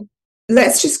 But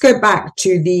let's just go back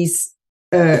to these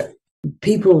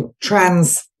people,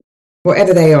 trans,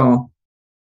 whatever they are.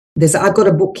 I've got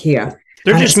a book here.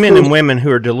 They're just men and women who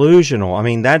are delusional. I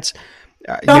mean, that's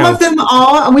some of them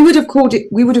are, and we would have called it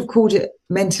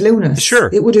mental illness. Sure,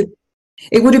 it would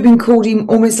have been called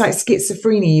almost like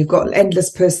schizophrenia. You've got endless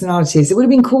personalities. It would have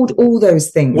been called all those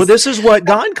things. Well, this is what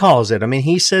God calls it. I mean,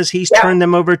 He says He's turned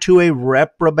them over to a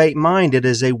reprobate mind. It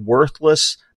is a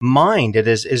worthless mind. It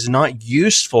is not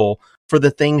useful for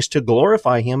the things to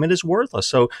glorify Him. It is worthless.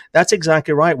 So that's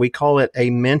exactly right. We call it a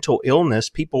mental illness.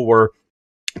 People were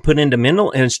put into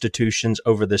mental institutions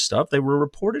over this stuff, they were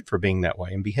reported for being that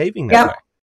way and behaving that way.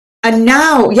 And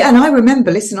now, and I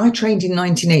remember, listen, I trained in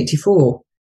 1984.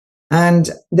 And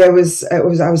I was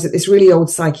at this really old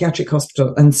psychiatric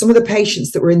hospital, and some of the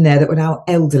patients that were in there that were now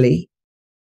elderly,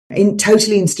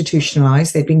 totally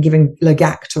institutionalized, they'd been given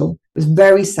Lagactil. It was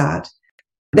very sad.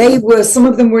 Some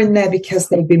of them were in there because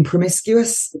they'd been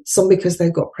promiscuous, some because they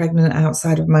got pregnant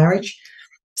outside of marriage,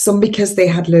 some because they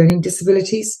had learning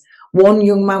disabilities. One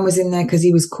young man was in there because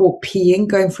he was caught peeing,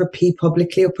 going for a pee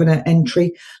publicly up on an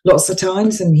entry lots of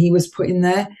times, and he was put in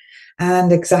there.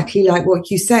 And exactly like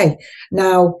what you say.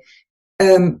 Now,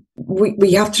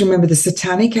 we have to remember the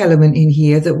satanic element in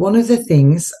here, that one of the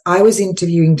things, I was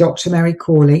interviewing Dr. Mary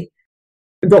Crowley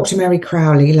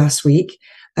last week,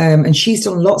 and she's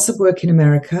done lots of work in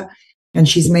America, and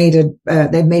they've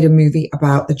made a movie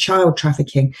about the child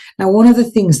trafficking. Now, one of the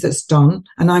things that's done,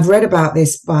 and I've read about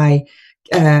this by,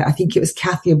 I think it was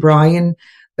Kathy O'Brien,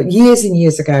 but years and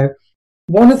years ago,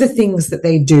 one of the things that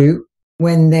they do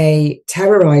when they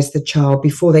terrorize the child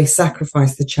before they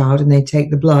sacrifice the child and they take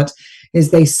the blood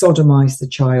is they sodomize the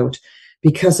child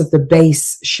because of the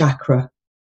base chakra.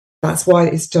 That's why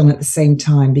it's done at the same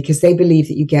time, because they believe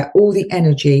that you get all the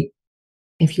energy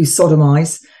if you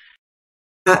sodomize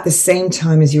at the same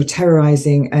time as you're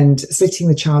terrorizing and slitting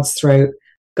the child's throat,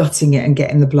 gutting it and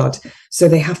getting the blood. So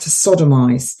they have to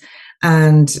sodomize.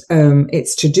 And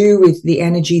it's to do with the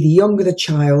energy. The younger the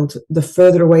child, the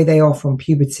further away they are from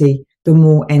puberty, the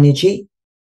more energy.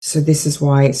 So this is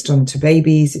why it's done to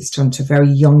babies. It's done to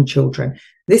very young children.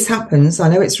 This happens. I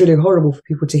know it's really horrible for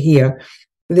people to hear,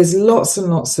 but there's lots and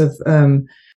lots of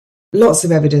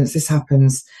evidence this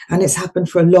happens, and it's happened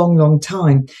for a long, long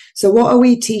time. So what are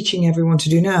we teaching everyone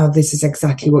to do now? This is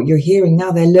exactly what you're hearing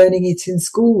now. They're learning it in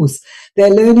schools.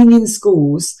 They're learning in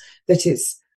schools that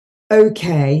it's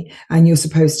okay, and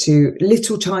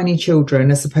little tiny children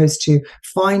are supposed to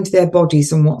find their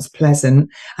bodies and what's pleasant,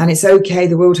 and it's okay.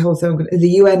 The World Health Organization,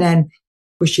 the UNN,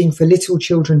 pushing for little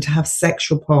children to have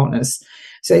sexual partners.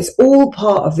 So it's all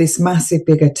part of this massive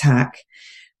big attack.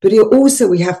 But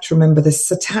we have to remember the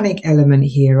satanic element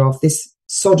here of this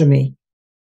sodomy.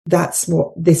 That's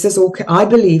what this is all. I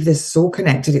believe this is all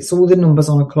connected. It's all the numbers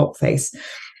on a clock face.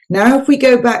 Now, if we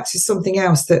go back to something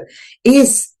else that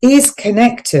is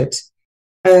connected,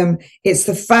 it's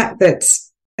the fact that,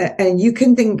 and you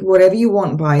can think whatever you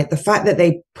want by it, the fact that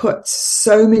they put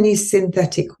so many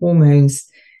synthetic hormones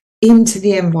into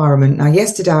the environment. Now,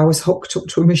 yesterday I was hooked up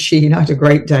to a machine. I had a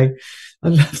great day. I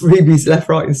love freebies left,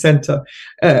 right and centre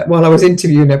while I was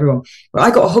interviewing everyone. But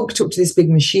I got hooked up to this big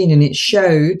machine, and it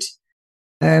showed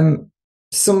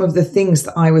some of the things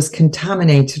that I was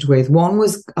contaminated with. One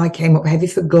was I came up heavy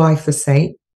for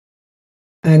glyphosate,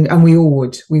 and we've all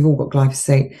got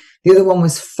glyphosate. The other one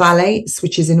was phthalates,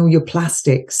 which is in all your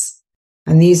plastics,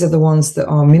 and these are the ones that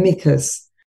are mimickers.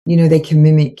 They can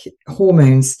mimic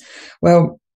hormones.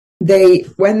 Well,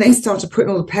 when they started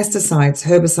putting all the pesticides,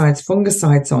 herbicides,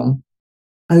 fungicides on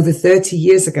over 30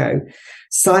 years ago,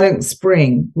 Silent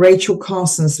Spring, Rachel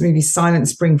Carson's movie Silent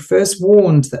Spring, first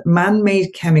warned that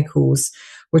man-made chemicals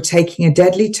were taking a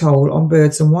deadly toll on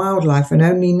birds and wildlife, and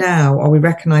only now are we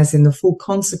recognizing the full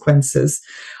consequences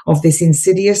of this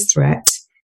insidious threat,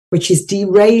 which is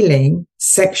derailing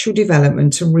sexual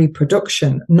development and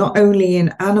reproduction, not only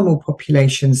in animal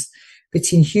populations,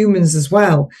 but in humans as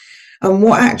well. And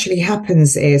what actually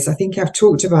happens is, I think I've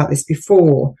talked about this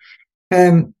before,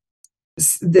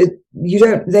 they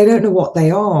don't know what they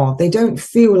are. They don't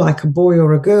feel like a boy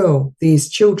or a girl, these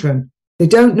children. They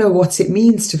don't know what it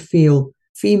means to feel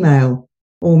female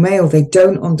or male. They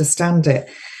don't understand it.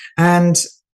 And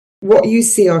what you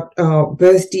see are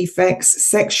birth defects,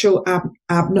 sexual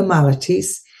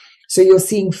abnormalities. So you're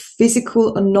seeing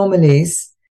physical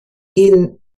anomalies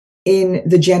in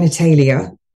the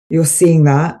genitalia. You're seeing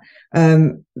that.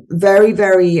 Very,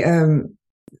 very,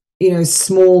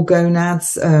 small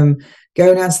gonads,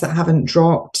 gonads that haven't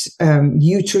dropped,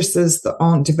 uteruses that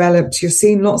aren't developed. You're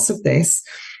seeing lots of this.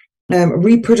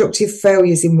 Reproductive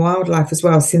failures in wildlife as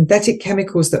well. Synthetic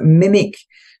chemicals that mimic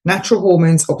natural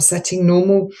hormones, upsetting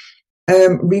normal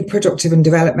reproductive and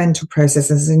developmental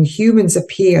processes. And humans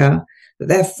appear that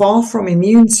they're far from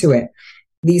immune to it.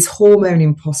 These hormone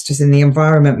imposters in the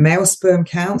environment, male sperm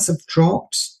counts have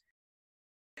dropped.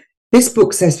 This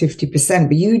book says 50%,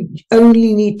 but you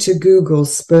only need to Google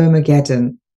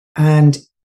Spermageddon, and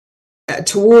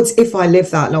towards, if I live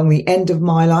that long, the end of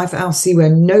my life, I'll see where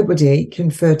nobody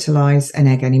can fertilize an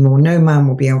egg anymore. No man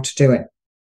will be able to do it.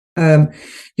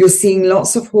 You're seeing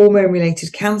lots of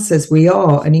hormone-related cancers. We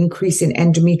are an increase in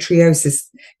endometriosis,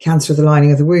 cancer of the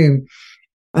lining of the womb,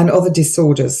 and other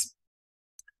disorders.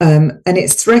 And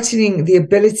it's threatening the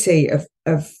ability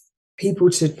of people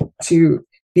to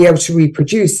be able to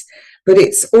reproduce. But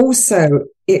it's also,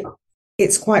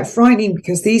 it's quite frightening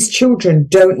because these children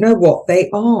don't know what they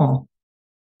are.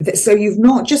 So you've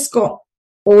not just got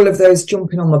all of those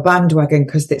jumping on the bandwagon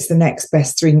because it's the next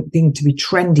best thing to be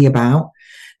trendy about.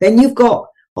 Then you've got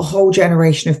a whole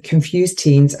generation of confused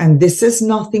teens, and this is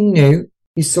nothing new.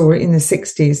 You saw it in the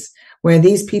 60s, where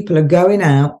these people are going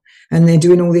out and they're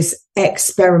doing all this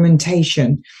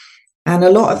experimentation. And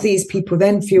a lot of these people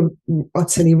then feel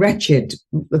utterly wretched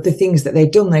of the things that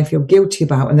they've done. They feel guilty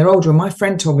about, and they're older. And my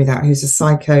friend told me that, who's a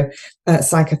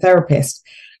psychotherapist.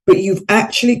 But you've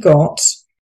actually got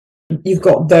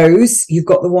those, you've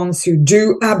got the ones who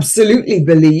do absolutely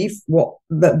believe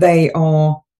that they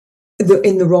are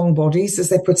in the wrong bodies, as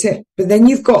they put it. But then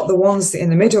you've got the ones in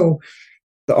the middle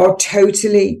that are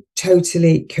totally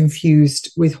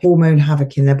confused with hormone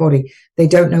havoc in their body. They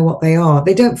don't know what they are.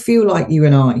 They don't feel like you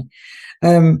and I.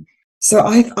 So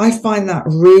I find that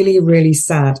really, really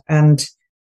sad. And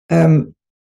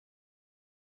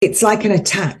it's like an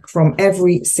attack from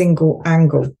every single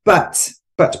angle. But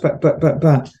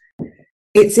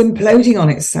it's imploding on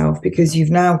itself, because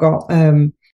you've now got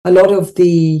a lot of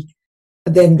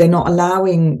then they're not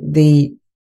allowing the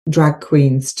drag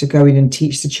queens to go in and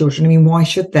teach the children. I mean, why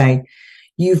should they?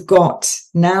 You've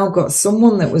now got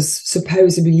someone that was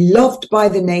supposedly loved by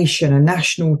the nation, a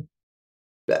national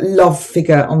love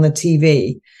figure on the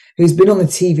TV, who's been on the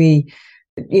TV,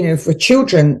 for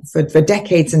children for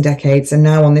decades and decades, and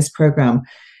now on this program,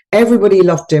 everybody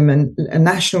loved him, and a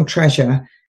national treasure.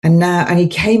 And he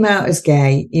came out as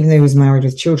gay, even though he was married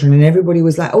with children, and everybody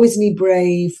was like, "Oh, isn't he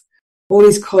brave?" All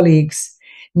his colleagues.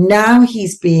 Now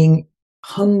he's being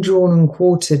hung, drawn, and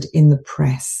quartered in the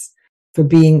press for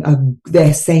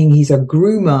they're saying he's a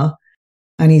groomer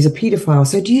and he's a paedophile.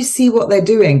 So do you see what they're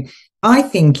doing? I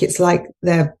think it's like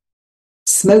they're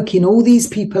smoking all these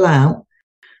people out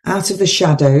of the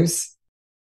shadows,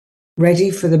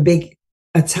 ready for the big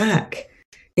attack.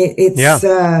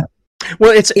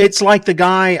 Well, it's like the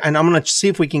guy, and I'm going to see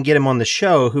if we can get him on the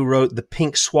show, who wrote The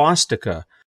Pink Swastika,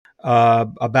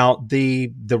 about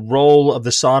the role of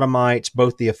the sodomites,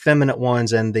 both the effeminate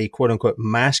ones and the quote unquote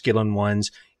masculine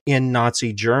ones, in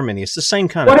Nazi Germany. It's the same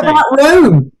kind of thing. What about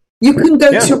Rome? You can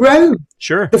go to Rome.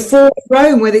 Sure. The fall of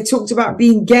Rome, where they talked about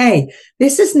being gay.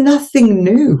 This is nothing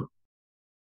new.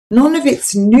 None of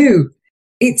it's new.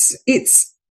 It's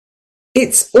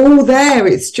all there.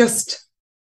 It's just,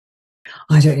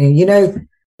 I don't know.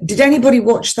 Did anybody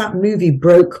watch that movie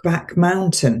Brokeback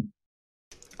Mountain?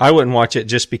 I wouldn't watch it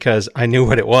just because I knew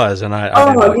what it was, and I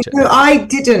didn't watch it. I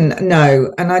didn't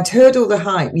know, and I'd heard all the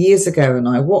hype years ago, and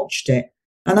I watched it,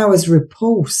 and I was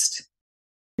repulsed.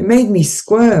 It made me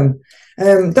squirm.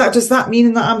 Does that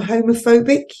mean that I'm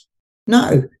homophobic?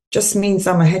 No, just means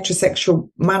I'm a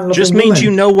heterosexual man. Just means you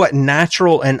know what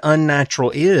natural and unnatural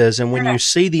is, and when you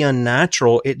see the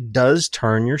unnatural, it does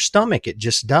turn your stomach. It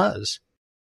just does.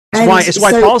 It's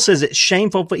why Paul says it's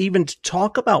shameful for even to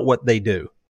talk about what they do.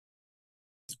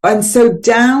 And so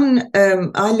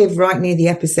I live right near the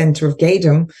epicenter of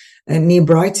gaydom, near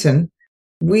Brighton.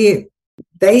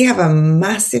 They have a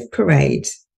massive parade.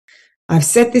 I've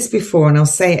said this before, and I'll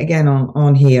say it again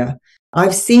on here.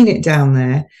 I've seen it down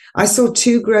there. I saw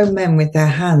two grown men with their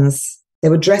hands. They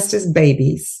were dressed as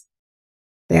babies.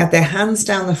 They had their hands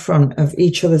down the front of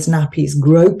each other's nappies,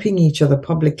 groping each other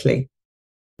publicly.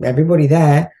 Everybody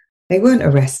there, they weren't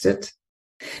arrested.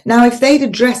 Now, if they'd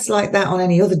have dressed like that on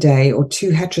any other day, or two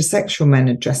heterosexual men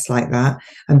had dressed like that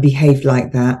and behaved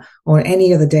like that on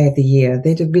any other day of the year,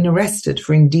 they'd have been arrested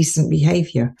for indecent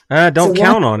behavior. Don't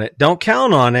count on it. Don't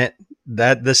count on it.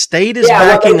 That the state is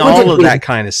backing all of that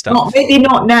kind of stuff. Maybe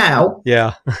not now.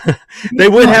 Yeah, they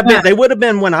would have been. They would have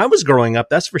been when I was growing up.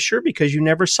 That's for sure, because you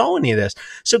never saw any of this.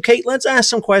 So, Kate, let's ask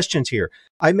some questions here.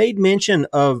 I made mention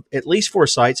of at least 4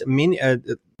 sites. I mean,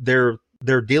 they're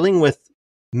dealing with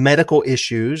medical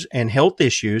issues and health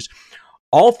issues.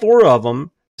 All 4 of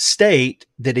them state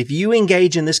that if you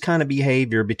engage in this kind of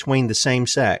behavior between the same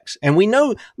sex, and we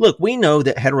know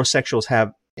that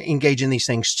heterosexuals engage in these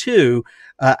things too,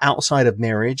 outside of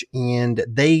marriage, and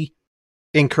they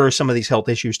incur some of these health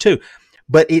issues too.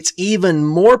 But it's even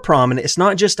more prominent. It's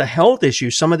not just a health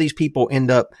issue. Some of these people end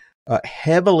up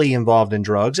heavily involved in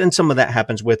drugs, and some of that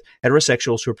happens with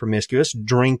heterosexuals who are promiscuous,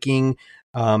 drinking,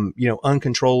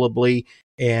 uncontrollably,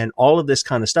 and all of this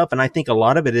kind of stuff. And I think a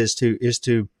lot of it is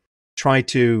to try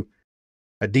to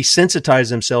desensitize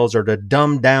themselves, or to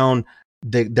dumb down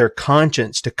their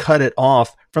conscience, to cut it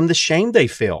off from the shame they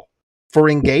feel for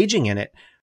engaging in it.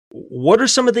 What are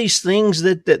some of these things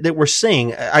that we're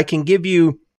seeing? I can give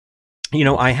you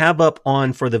I have up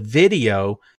on for the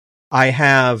video, I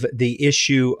have the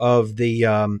issue of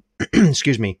the,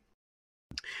 excuse me,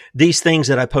 these things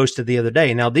that I posted the other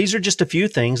day. Now, these are just a few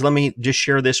things. Let me just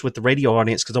share this with the radio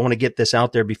audience because I want to get this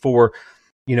out there before,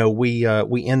 we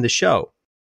end the show.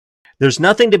 There's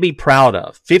nothing to be proud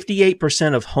of.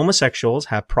 58% of homosexuals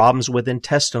have problems with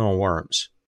intestinal worms.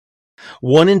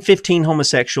 1 in 15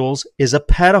 homosexuals is a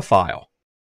pedophile.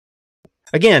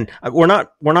 Again, we're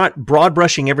not broad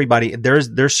brushing everybody.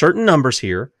 There's certain numbers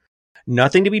here.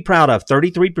 Nothing to be proud of.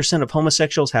 33% of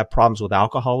homosexuals have problems with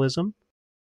alcoholism.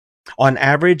 On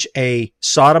average, a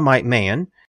sodomite man,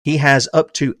 he has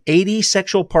up to 80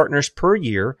 sexual partners per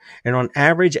year, and on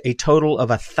average, a total of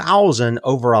 1,000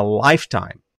 over a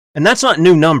lifetime. And that's not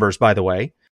new numbers, by the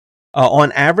way.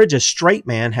 On average, a straight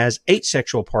man has 8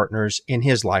 sexual partners in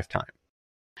his lifetime.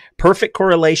 Perfect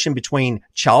correlation between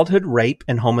childhood rape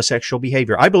and homosexual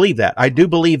behavior. I believe that. I do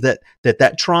believe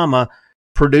that trauma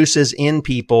produces in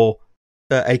people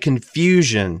a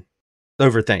confusion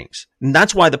over things. And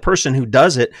that's why the person who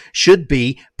does it should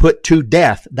be put to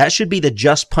death. That should be the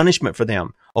just punishment for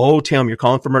them. Oh, Tim, you're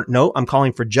calling for murder. No, I'm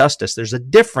calling for justice. There's a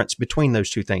difference between those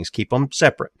two things. Keep them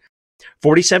separate.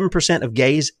 47% of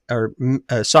gays or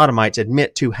sodomites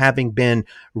admit to having been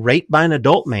raped by an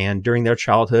adult man during their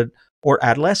childhood or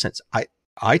adolescence.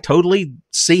 I totally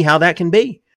see how that can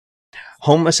be.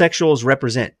 Homosexuals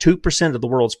represent 2% of the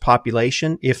world's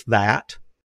population, if that,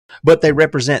 but they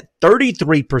represent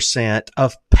 33%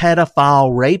 of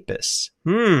pedophile rapists.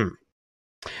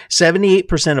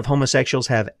 78% of homosexuals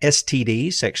have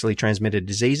STDs, sexually transmitted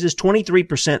diseases.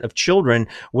 23% of children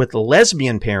with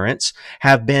lesbian parents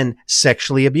have been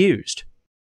sexually abused.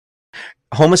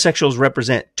 Homosexuals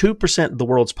represent 2% of the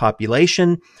world's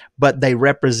population, but they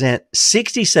represent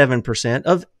 67%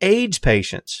 of AIDS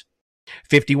patients.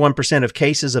 51% of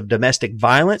cases of domestic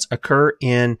violence occur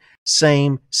in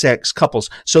same-sex couples.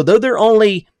 So though they're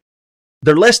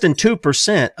less than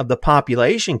 2% of the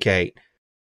population, Kate,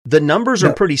 the numbers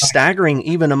are pretty staggering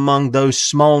even among those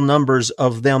small numbers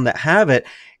of them that have it.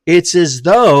 It's as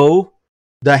though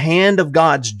the hand of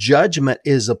God's judgment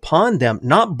is upon them,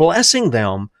 not blessing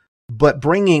them, but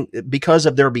because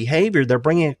of their behavior, they're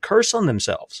bringing a curse on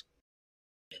themselves.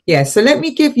 Yeah, so let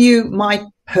me give you my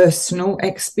personal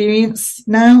experience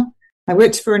now. I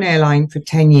worked for an airline for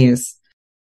 10 years.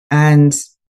 And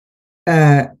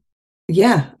I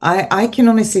can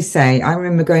honestly say, I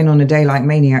remember going on a day like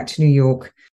Maniac to New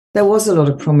York. There was a lot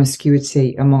of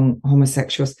promiscuity among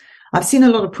homosexuals. I've seen a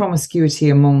lot of promiscuity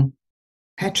among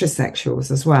heterosexuals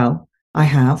as well. I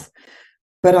have.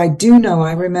 But I do know,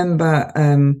 I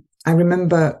remember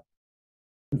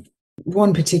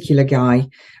one particular guy,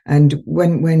 and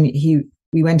when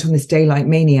we went on this day like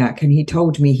Maniac, and he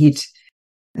told me he'd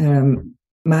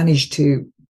managed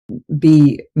to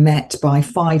be met by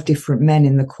 5 different men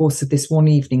in the course of this one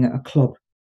evening at a club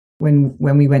when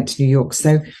we went to New York.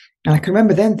 So I can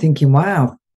remember then thinking,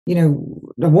 wow, a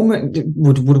woman,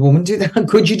 would a woman do that?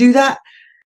 Could you do that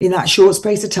in that short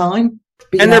space of time?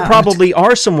 And there probably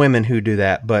are some women who do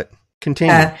that, but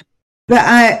continue.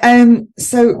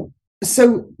 So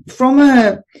from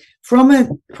a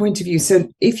point of view, so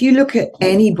if you look at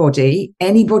anybody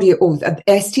at all,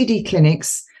 STD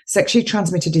clinics, sexually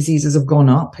transmitted diseases have gone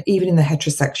up, even in the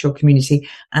heterosexual community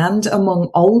and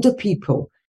among older people.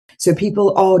 So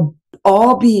people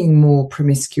are being more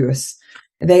promiscuous.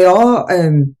 They are.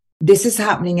 This is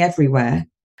happening everywhere.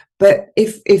 But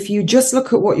if you just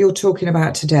look at what you're talking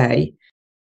about today,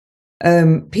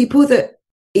 people that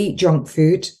eat junk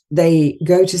food, they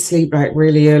go to sleep like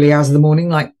really early hours of the morning,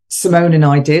 like Simone and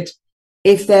I did.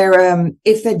 If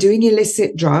they're doing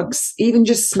illicit drugs, even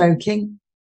just smoking,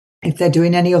 if they're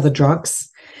doing any other drugs,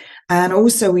 and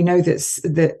also we know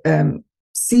that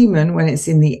semen, when it's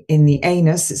in the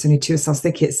anus, it's only 2 cells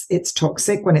thick. It's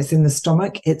toxic. When it's in the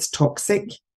stomach, it's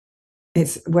toxic.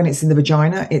 When it's in the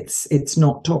vagina, it's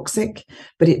not toxic,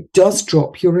 but it does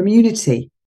drop your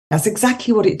immunity. That's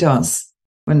exactly what it does.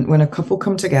 When a couple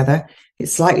come together, it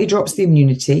slightly drops the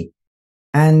immunity,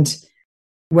 and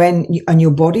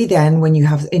your body then, when you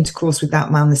have intercourse with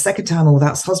that man the second time, or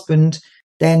that's husband,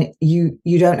 then you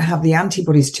don't have the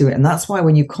antibodies to it. And that's why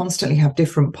when you constantly have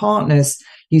different partners,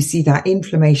 you see that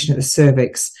inflammation at the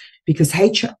cervix, because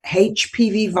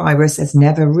HPV virus has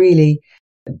never really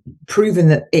proven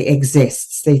that it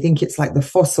exists. They think it's like the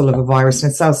fossil of a virus in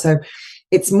itself. So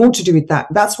it's more to do with that.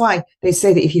 That's why they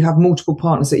say that if you have multiple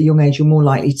partners at a young age, you're more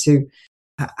likely to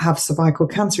have cervical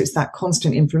cancer. It's that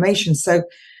constant inflammation. So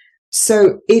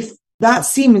if that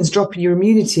semen's dropping your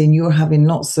immunity and you're having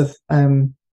lots of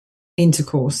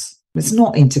intercourse, it's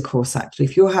not intercourse actually.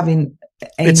 If you're having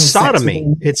anal It's sex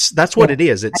sodomy. within, That's what it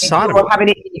is. It's and if sodomy. you're having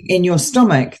it in your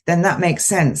stomach, then that makes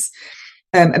sense.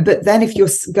 But then if you're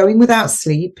going without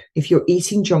sleep, if you're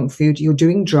eating junk food, you're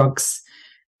doing drugs,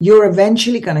 you're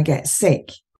eventually going to get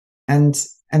sick. And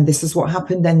this is what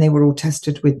happened. Then they were all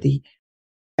tested with the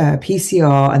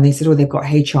PCR, and they said, oh, they've got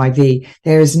HIV.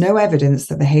 There is no evidence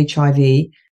that the HIV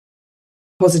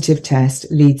positive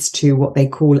test leads to what they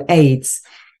call AIDS.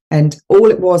 And all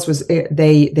it was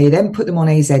they then put them on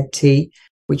AZT,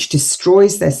 which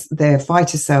destroys their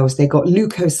fighter cells. They got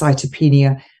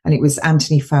leukocytopenia, and it was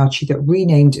Anthony Fauci that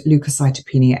renamed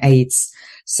leukocytopenia AIDS.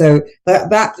 So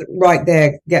that right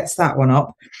there gets that one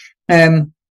up.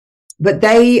 But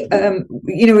they,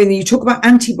 when you talk about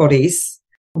antibodies,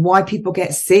 why people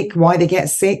get sick, why they get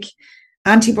sick,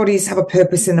 antibodies have a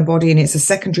purpose in the body, and it's a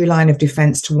secondary line of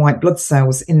defense to white blood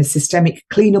cells in the systemic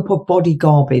cleanup of body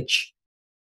garbage.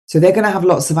 So they're going to have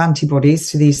lots of antibodies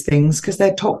to these things because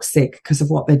they're toxic because of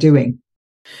what they're doing.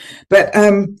 But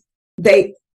all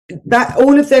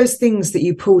of those things that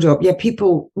you pulled up,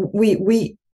 people,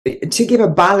 we to give a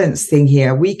balance thing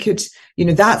here, we could,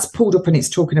 that's pulled up and it's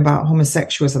talking about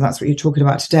homosexuals, and that's what you're talking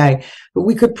about today. But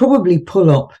we could probably pull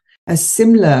up a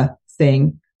similar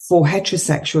thing for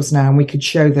heterosexuals now, and we could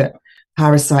show that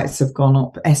parasites have gone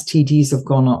up, STDs have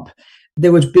gone up.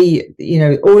 There would be,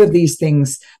 all of these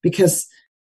things because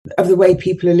of the way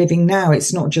people are living now.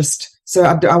 It's not just, so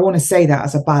I want to say that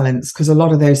as a balance, because a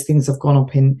lot of those things have gone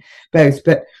up in both.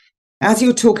 But as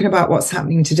you're talking about what's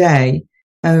happening today,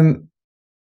 I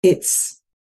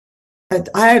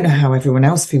don't know how everyone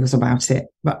else feels about it,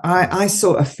 but I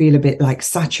sort of feel a bit like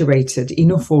saturated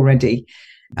enough already.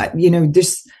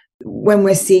 Just when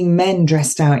we're seeing men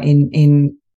dressed up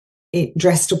in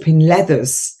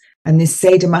leathers and this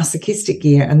sadomasochistic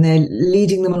gear, and they're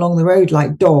leading them along the road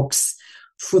like dogs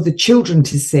for the children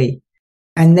to see.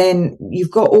 And then you've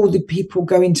got all the people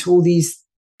going to all these,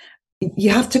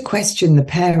 you have to question the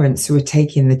parents who are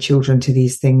taking the children to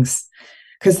these things,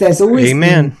 because there's always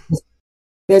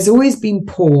been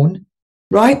porn.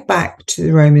 Right back to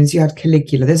the Romans, you had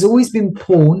Caligula. There's always been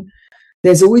porn.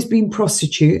 There's always been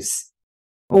prostitutes,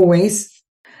 always.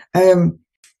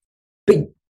 But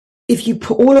if you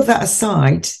put all of that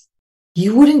aside,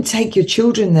 you wouldn't take your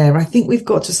children there. I think we've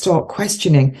got to start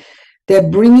questioning. They're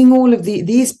bringing all of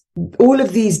these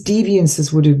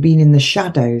deviances would have been in the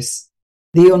shadows,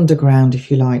 the underground,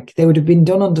 if you like. They would have been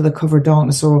done under the cover of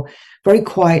darkness or very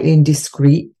quietly and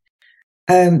discreet.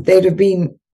 They'd have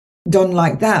been done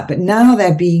like that. But now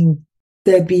they're being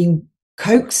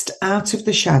coaxed out of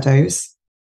the shadows.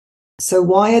 So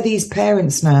why are these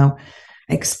parents now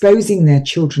exposing their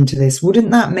children to this?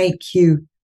 Wouldn't that make you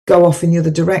go off in the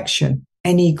other direction?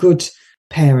 Any good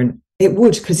parent? It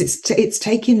would, because it's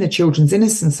taking the children's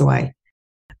innocence away.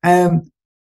 But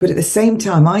at the same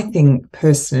time, I think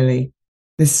personally,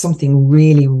 there's something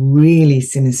really, really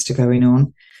sinister going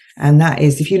on. And that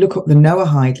is, if you look up the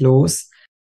Noahide laws,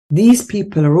 these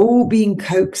people are all being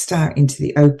coaxed out into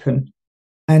the open,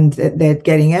 and they're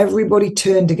getting everybody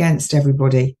turned against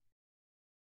everybody.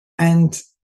 And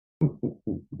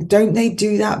don't they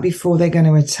do that before they're going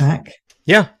to attack?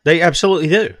 Yeah, they absolutely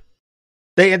do.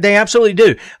 They absolutely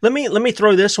do. Let me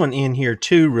throw this one in here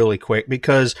too, really quick,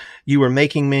 because you were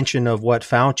making mention of what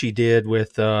Fauci did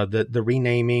with the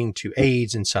renaming to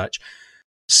AIDS and such.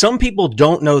 Some people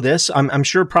don't know this. I'm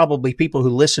sure probably people who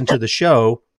listen to the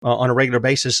show on a regular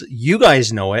basis, you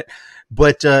guys know it,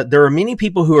 but there are many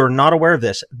people who are not aware of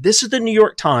this. This is the New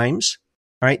York Times.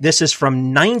 All right, this is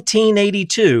from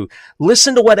 1982.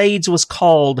 Listen to what AIDS was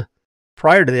called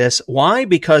prior to this. Why?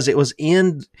 Because it was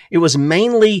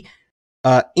mainly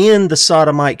in the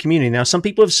sodomite community. Now, some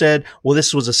people have said, well,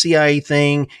 this was a CIA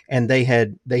thing, and they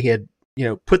had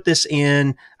put this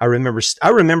in. I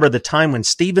remember the time when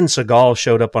Steven Seagal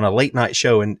showed up on a late night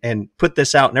show and put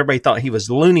this out, and everybody thought he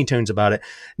was Looney Tunes about it.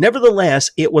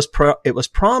 Nevertheless, it was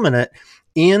prominent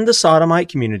in the sodomite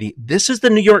community. This is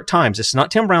the New York Times. This is not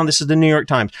Tim Brown. This is the New York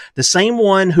Times. The same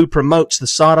one who promotes the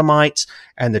sodomites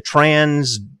and the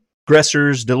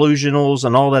transgressors, delusionals,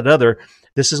 and all that other.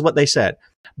 This is what they said.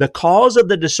 The cause of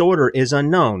the disorder is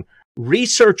unknown.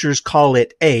 Researchers call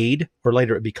it AID, or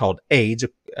later it'd be called AIDS,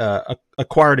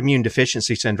 acquired immune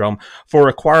deficiency syndrome, for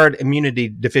acquired immunity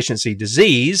deficiency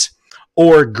disease,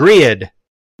 or GRID,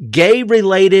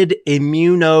 gay-related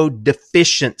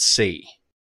immunodeficiency.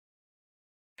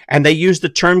 And they use the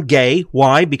term gay.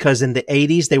 Why? Because in the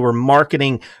 80s, they were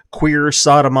marketing queer,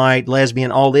 sodomite,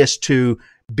 lesbian, all this to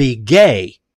be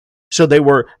gay. So they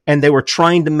were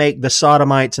trying to make the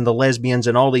sodomites and the lesbians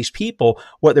and all these people,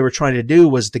 what they were trying to do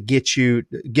was to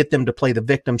get them to play the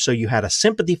victim. So you had a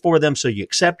sympathy for them. So you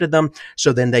accepted them.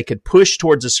 So then they could push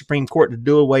towards the Supreme Court to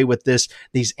do away with these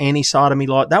anti-sodomy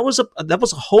laws. That was a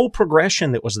whole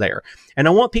progression that was there. And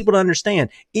I want people to understand,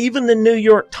 even the New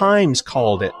York Times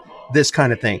called it this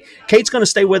kind of thing. Kate's going to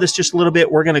stay with us just a little bit.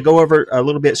 We're going to go over a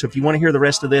little bit. So if you want to hear the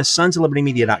rest of this,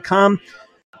 sonsoflibertymedia.com.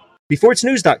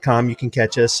 BeforeIt'sNews.com, you can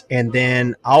catch us, and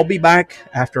then I'll be back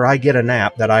after I get a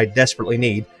nap that I desperately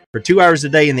need for 2 hours a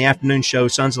day in the afternoon show,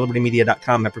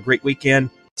 sonsoflibertymedia.com. Have a great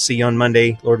weekend. See you on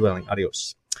Monday, Lord willing.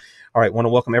 Adios. All right, want to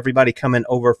welcome everybody coming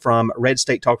over from Red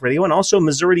State Talk Radio and also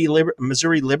Missouri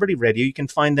Liberty Radio. You can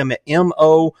find them at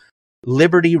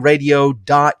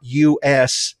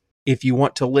MOLibertyRadio.us if you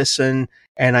want to listen.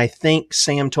 And I think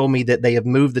Sam told me that they have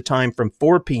moved the time from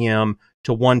 4 p.m.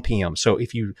 to 1 p.m. So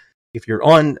if you're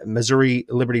on Missouri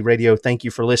Liberty Radio, thank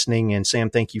you for listening. And Sam,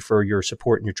 thank you for your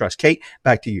support and your trust. Kate,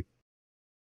 back to you.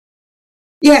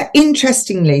 Yeah,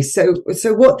 interestingly, so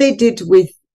what they did with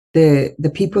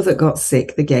the people that got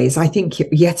sick, the gays, I think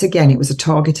yet again, it was a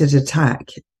targeted attack.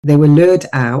 They were lured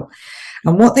out.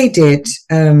 And what they did,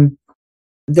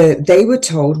 they were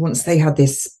told once they had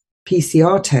this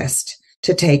PCR test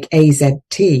to take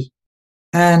AZT.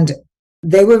 And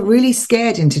they were really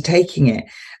scared into taking it.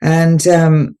 And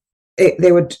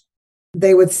they would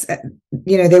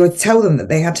tell them that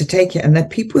they had to take it, and then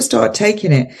people started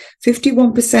taking it.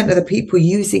 51% of the people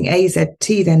using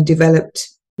AZT then developed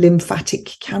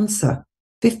lymphatic cancer.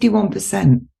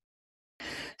 51%.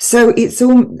 So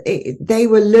they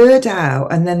were lured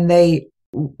out, and then they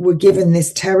were given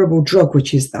this terrible drug,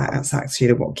 that's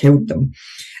actually what killed them.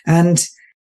 And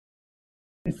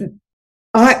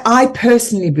I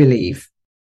personally believe,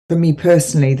 for me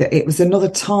personally, that it was another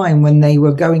time when they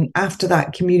were going after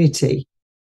that community,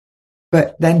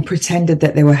 but then pretended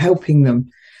that they were helping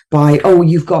them by,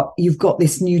 you've got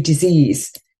this new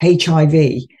disease,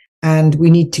 HIV, and we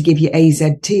need to give you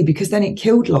AZT, because then it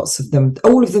killed lots of them.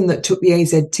 All of them that took the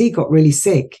AZT got really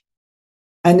sick,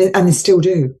 and they still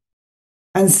do.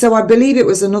 And so I believe it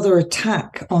was another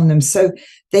attack on them. So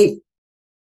they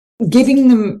giving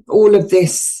them all of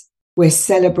this, we're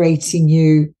celebrating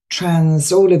you,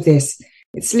 trans, all of this,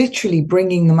 it's literally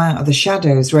bringing them out of the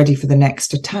shadows ready for the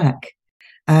next attack.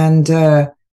 And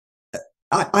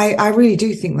I really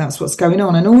do think that's what's going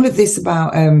on. And all of this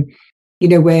about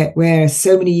we're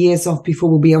so many years off before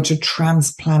we'll be able to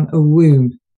transplant a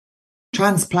womb,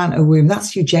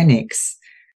 that's eugenics.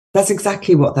 That's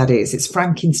exactly what that is. It's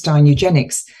Frankenstein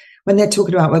eugenics. When they're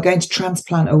talking about we're going to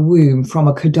transplant a womb from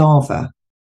a cadaver,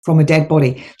 from a dead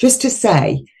body, just to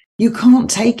say you can't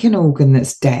take an organ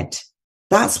that's dead.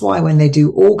 That's why when they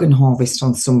do organ harvest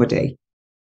on somebody,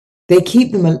 they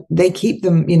keep them,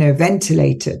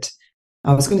 ventilated.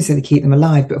 I was going to say they keep them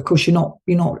alive, but of course you're not,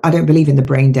 I don't believe in the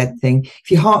brain dead thing. If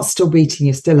your heart's still beating,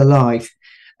 you're still alive.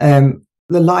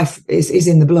 The life is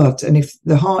in the blood. And if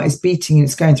the heart is beating and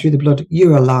it's going through the blood,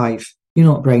 you're alive. You're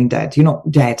not brain dead. You're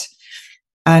not dead.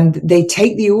 And they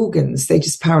take the organs. They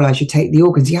just paralyze you, take the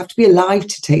organs. You have to be alive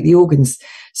to take the organs.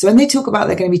 So when they talk about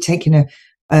they're going to be taking a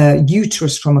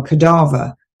uterus from a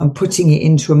cadaver and putting it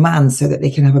into a man so that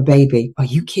they can have a baby, are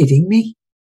you kidding me?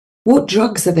 What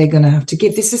drugs are they going to have to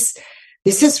give? This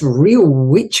is real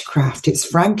witchcraft. It's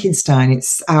Frankenstein.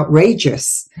 It's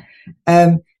outrageous.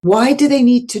 Why do they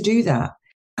need to do that?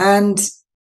 And,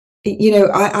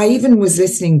 I even was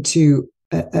listening to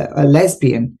a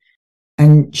lesbian,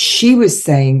 and she was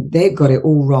saying they've got it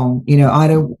all wrong.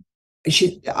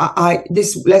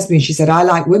 This lesbian, she said, I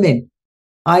like women.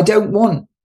 I don't want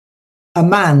a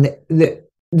man that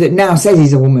now says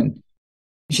he's a woman.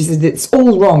 She said, it's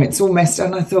all wrong. It's all messed up.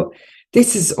 And I thought,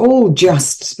 this is all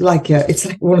just it's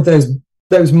like one of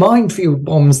those minefield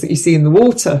bombs that you see in the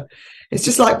water. It's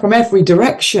just like from every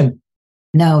direction.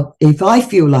 Now, if I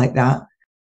feel like that,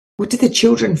 what do the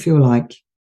children feel like?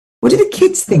 What do the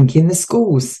kids think in the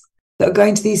schools that are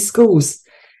going to these schools,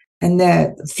 and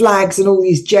their flags and all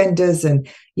these genders, and,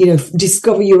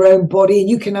 discover your own body and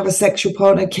you can have a sexual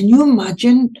partner? Can you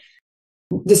imagine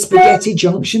the spaghetti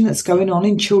junction that's going on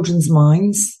in children's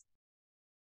minds?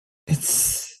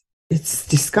 It's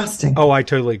disgusting. Oh, I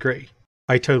totally agree.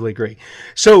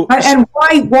 So, and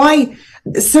why?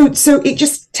 So it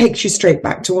just takes you straight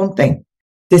back to one thing.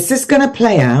 This is going to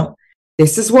play out.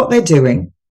 This is what they're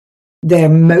doing. Their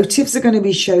motives are going to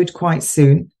be showed quite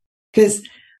soon, because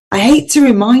I hate to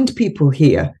remind people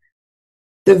here,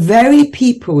 the very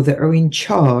people that are in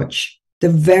charge, the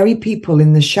very people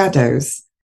in the shadows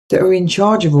that are in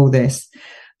charge of all this,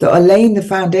 that are laying the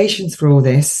foundations for all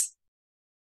this,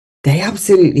 they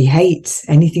absolutely hate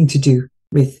anything to do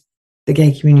with the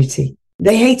gay community.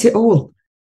 They hate it all.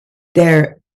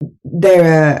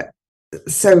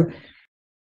 So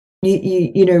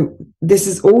you know, this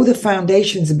is all the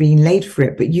foundations are being laid for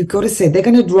it, but you've got to say they're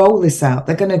going to roll this out.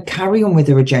 They're going to carry on with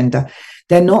their agenda.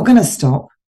 They're not going to stop.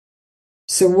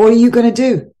 So what are you going to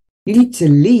do? You need to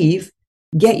leave,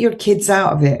 get your kids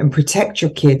out of it and protect your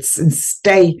kids and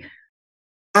stay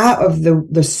out of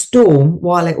the storm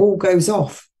while it all goes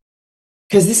off.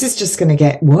 Because this is just going to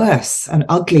get worse and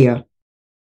uglier.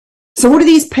 So what are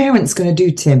these parents going to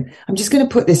do, Tim? I'm just going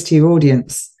to put this to your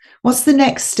audience. What's the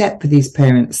next step for these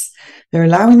parents? They're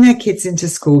allowing their kids into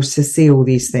schools to see all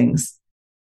these things.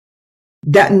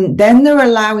 Then they're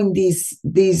allowing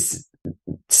these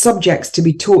subjects to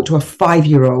be taught to a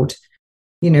 5-year-old.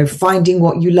 You know, finding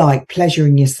what you like,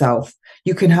 pleasuring yourself.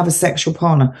 You can have a sexual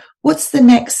partner. What's the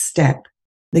next step?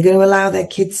 They're going to allow their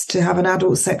kids to have an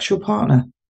adult sexual partner.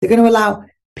 They're going to allow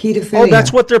pedophilia. Oh,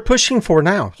 that's what they're pushing for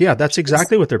now. Yeah, that's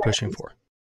exactly what they're pushing for.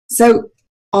 So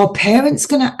are parents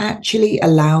going to actually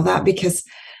allow that? Because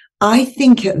I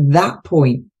think at that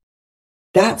point,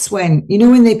 that's when, you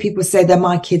know, when people say they're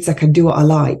my kids, I can do what I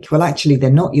like. Well, actually, they're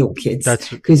not your kids. That's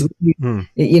because, you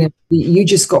know, you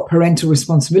just got parental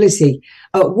responsibility.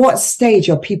 At what stage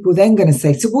are people then going to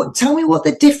say, so tell me what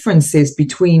the difference is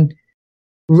between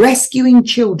rescuing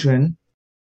children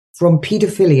from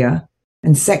pedophilia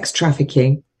and sex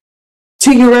trafficking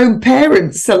to your own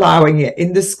parents allowing it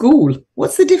in the school?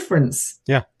 What's the difference?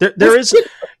 Yeah, there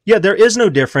is no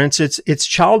difference. It's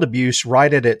child abuse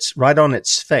right on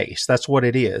its face. That's what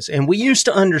it is. And we used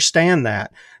to understand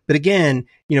that. But again,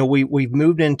 you know, we've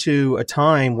moved into a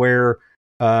time where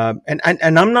and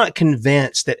I'm not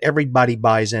convinced that everybody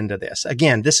buys into this.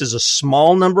 Again, this is a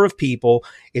small number of people.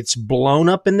 It's blown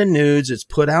up in the news. It's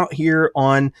put out here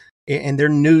in their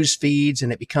news feeds,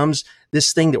 and it becomes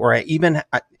this thing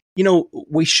that you know,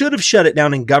 we should have shut it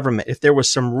down in government if there was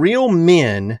some real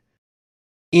men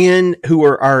who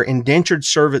are our indentured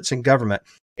servants in government.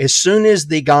 As soon as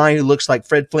the guy who looks like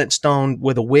Fred Flintstone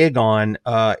with a wig on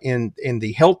in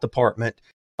the health department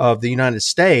of the United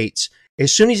States,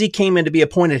 as soon as he came in to be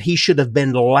appointed, he should have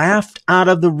been laughed out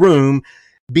of the room,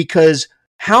 because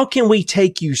how can we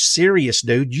take you serious,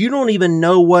 dude? You don't even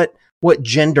know what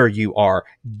gender you are.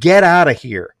 Get out of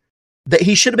here. That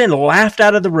he should have been laughed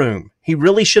out of the room. He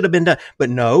really should have been done. But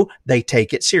no, they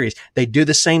take it serious. They do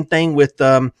the same thing with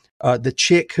the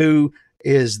chick who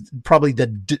is probably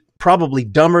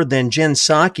dumber than Jen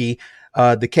Psaki,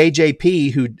 the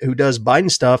KJP who does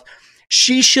Biden stuff.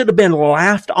 She should have been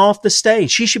laughed off the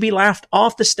stage. She should be laughed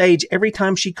off the stage every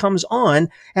time she comes on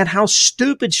at how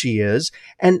stupid she is.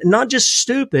 And not just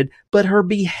stupid, but her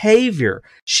behavior.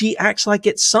 She acts like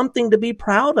it's something to be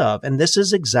proud of. And this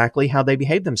is exactly how they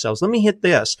behave themselves. Let me hit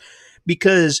this,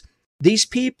 because these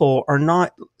people are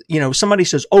not, you know, somebody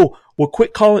says, oh, well,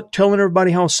 quit telling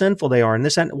everybody how sinful they are. And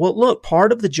this, and well, look,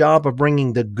 part of the job of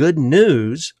bringing the good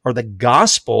news or the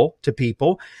gospel to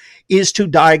people is to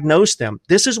diagnose them.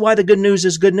 This is why the good news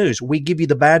is good news. We give you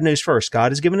the bad news first.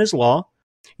 God has given his law.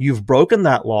 You've broken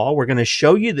that law. We're going to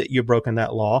show you that you've broken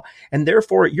that law. And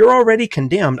therefore, you're already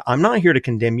condemned. I'm not here to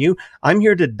condemn you. I'm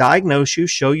here to diagnose you,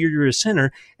 show you you're a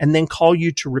sinner, and then call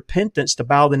you to repentance, to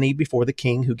bow the knee before the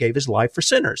King who gave his life for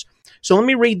sinners. So let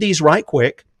me read these right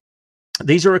quick.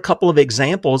 These are a couple of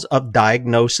examples of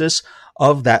diagnosis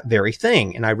of that very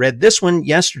thing. And I read this one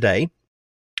yesterday,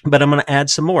 but I'm going to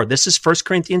add some more. This is 1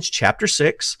 Corinthians chapter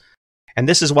 6. And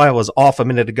this is why I was off a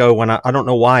minute ago when I don't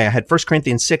know why I had 1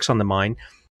 Corinthians 6 on the mind.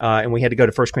 And we had to go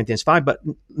to 1 Corinthians 5. But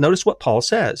notice what Paul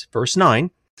says. Verse 9,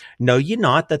 know ye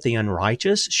not that the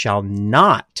unrighteous shall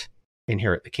not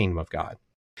inherit the kingdom of God?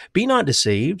 Be not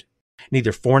deceived,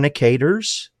 neither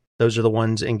fornicators, those are the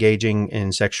ones engaging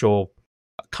in sexual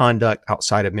conduct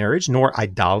outside of marriage, nor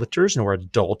idolaters, nor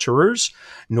adulterers,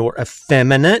 nor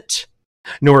effeminate,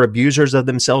 nor abusers of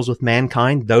themselves with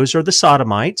mankind, those are the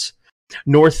sodomites,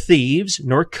 nor thieves,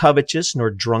 nor covetous, nor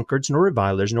drunkards, nor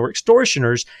revilers, nor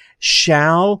extortioners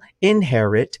shall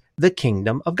inherit the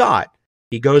kingdom of God.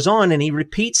 He goes on and he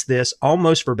repeats this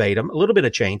almost verbatim, a little bit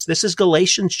of change. This is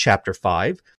Galatians chapter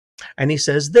 5, and he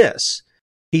says this.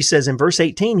 He says in verse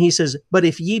 18, he says, but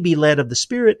if ye be led of the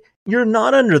Spirit, you're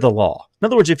not under the law. In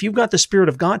other words, if you've got the Spirit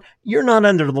of God, you're not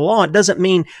under the law. It doesn't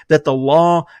mean that the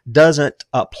law doesn't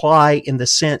apply in the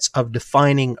sense of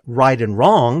defining right and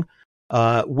wrong.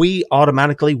 We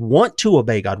automatically want to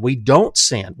obey God. We don't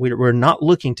sin. We're not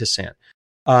looking to sin.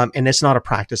 And it's not a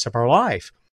practice of our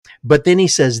life. But then he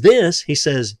says this, he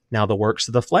says, now the works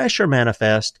of the flesh are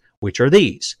manifest, which are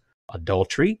these: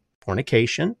 adultery,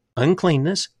 fornication,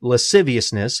 uncleanness,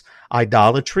 lasciviousness,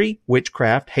 idolatry,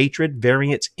 witchcraft, hatred,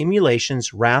 variance,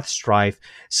 emulations, wrath, strife,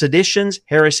 seditions,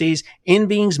 heresies,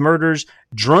 envyings, murders,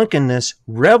 drunkenness,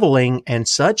 reveling, and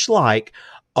such like,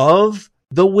 of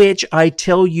the which I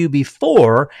tell you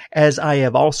before, as I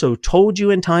have also told you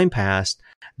in time past,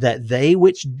 that they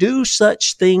which do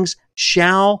such things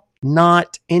shall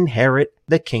not inherit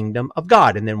the kingdom of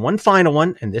God. And then one final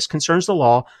one, and this concerns the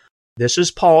law. This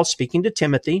is Paul speaking to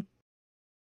Timothy.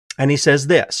 And he says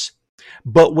this,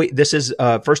 this is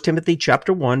 1 Timothy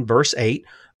chapter 1, verse 8,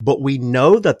 but we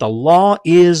know that the law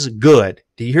is good.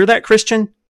 Do you hear that,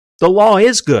 Christian? The law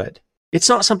is good. It's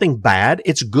not something bad.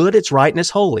 It's good, it's right, and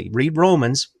it's holy. Read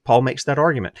Romans. Paul makes that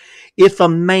argument. If a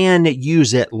man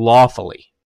use it lawfully.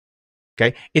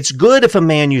 Okay? It's good if a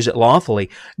man use it lawfully,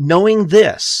 knowing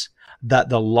this, that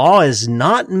the law is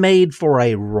not made for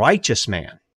a righteous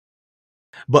man,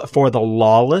 but for the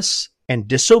lawless and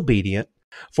disobedient,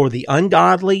 for the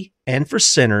ungodly and for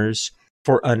sinners,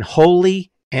 for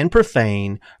unholy and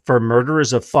profane, for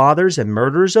murderers of fathers and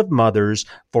murderers of mothers,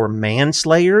 for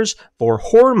manslayers, for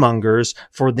whoremongers,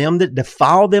 for them that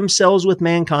defile themselves with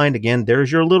mankind. Again,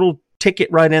 there's your little ticket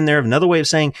right in there. Another way of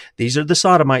saying these are the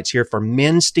sodomites here, for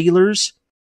men stealers,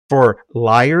 for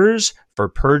liars, for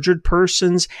perjured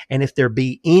persons, and if there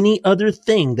be any other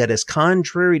thing that is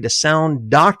contrary to sound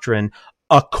doctrine,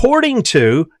 according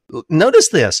to, notice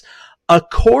this,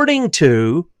 according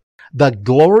to the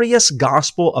glorious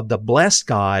gospel of the blessed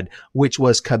God, which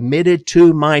was committed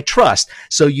to my trust.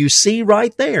 So you see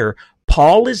right there,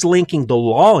 Paul is linking the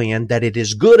law in that it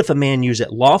is good if a man use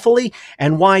it lawfully.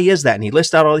 And why is that? And he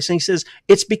lists out all these things. He says,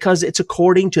 it's because it's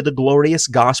according to the glorious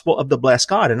gospel of the blessed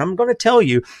God. And I'm going to tell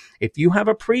you, if you have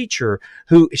a preacher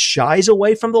who shies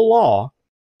away from the law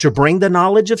to bring the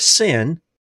knowledge of sin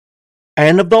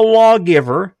and of the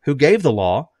lawgiver who gave the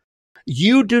law,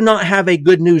 you do not have a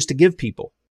good news to give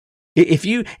people. If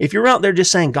you're out there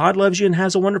just saying God loves you and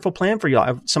has a wonderful plan for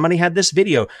you, somebody had this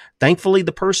video. Thankfully,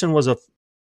 the person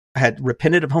had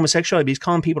repented of homosexuality. He's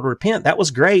calling people to repent. That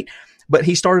was great. But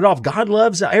he started off, God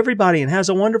loves everybody and has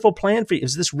a wonderful plan for you.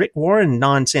 Is this Rick Warren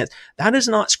nonsense? That is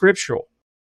not scriptural.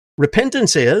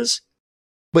 Repentance is,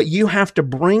 but you have to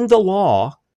bring the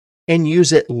law and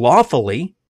use it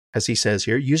lawfully, as he says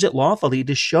here, use it lawfully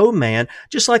to show man,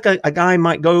 just like a guy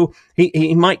might go,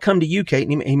 he might come to you, Kate,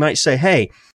 and he might say, hey,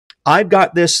 I've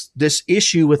got this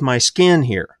issue with my skin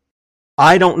here.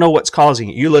 I don't know what's causing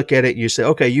it. You look at it, you say,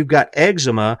 okay, you've got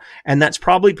eczema, and that's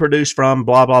probably produced from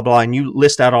blah, blah, blah. And you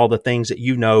list out all the things that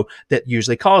you know that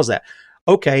usually cause that.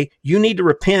 Okay, you need to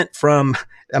repent from,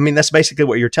 that's basically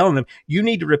what you're telling them. You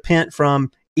need to repent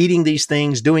from eating these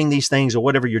things, doing these things, or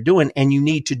whatever you're doing, and you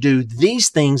need to do these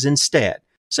things instead.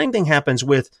 Same thing happens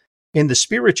in the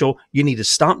spiritual. You need to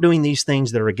stop doing these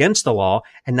things that are against the law,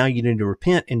 and now you need to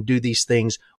repent and do these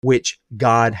things which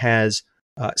God has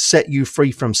set you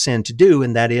free from sin to do,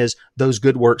 and that is those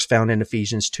good works found in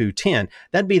Ephesians 2:10.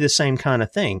 That'd be the same kind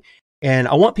of thing. And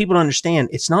I want people to understand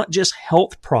it's not just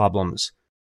health problems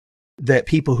that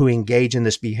people who engage in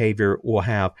this behavior will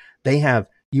have.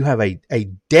 You have a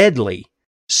deadly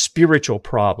spiritual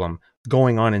problem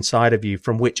going on inside of you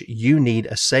from which you need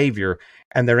a savior,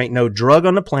 and there ain't no drug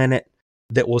on the planet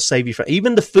that will save you from,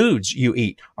 even the foods you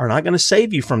eat are not going to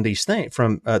save you from these things,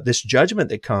 from this judgment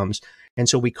that comes. And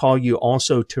so we call you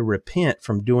also to repent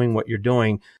from doing what you're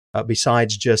doing,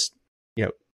 besides just,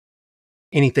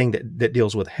 anything that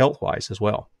deals with health wise as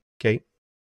well. Okay.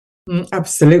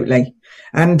 Absolutely.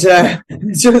 And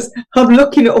I'm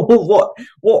looking at all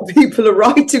what people are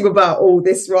writing about all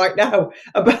this right now,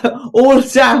 about all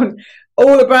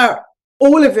about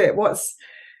all of it.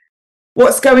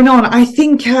 What's going on? I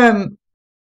think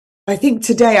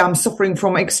today I'm suffering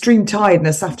from extreme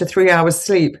tiredness after 3 hours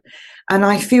sleep, and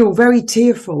I feel very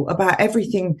tearful about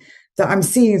everything that I'm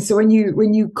seeing. So when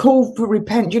you call for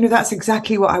repent, that's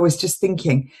exactly what I was just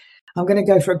thinking. I'm going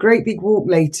to go for a great big walk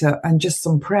later and just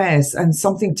some prayers and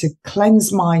something to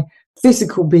cleanse my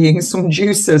physical being, some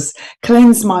juices,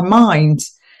 cleanse my mind,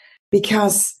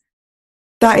 because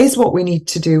that is what we need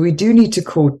to do. We do need to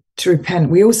call to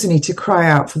repent. We also need to cry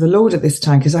out for the Lord at this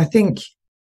time, because I think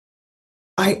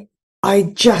I'm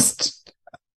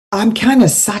kind of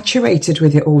saturated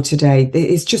with it all today.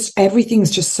 It's just,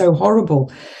 everything's just so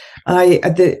horrible.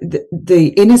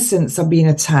 The innocents are being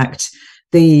attacked.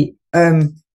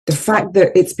 The fact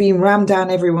that it's being rammed down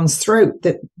everyone's throat,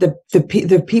 that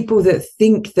the people that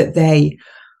think that they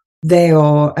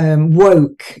are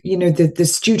woke, the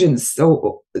students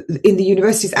or in the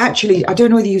universities. Actually, I don't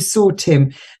know whether you saw,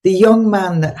 Tim, the young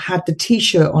man that had the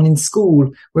T-shirt on in school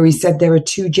where he said there are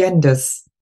two genders.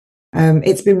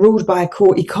 It's been ruled by a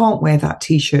court he can't wear that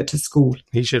T-shirt to school.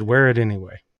 He should wear it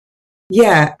anyway.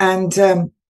 Yeah,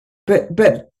 and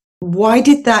but why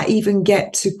did that even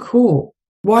get to court?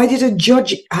 Why did a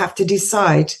judge have to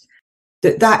decide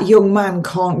that young man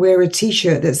can't wear a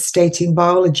T-shirt that's stating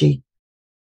biology?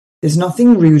 There's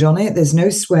nothing rude on it. There's no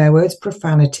swear words,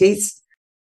 profanities.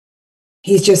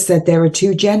 He's just said there are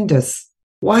two genders.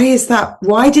 Why is that?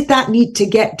 Why did that need to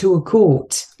get to a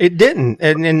court? It didn't.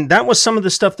 And that was some of the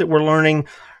stuff that we're learning,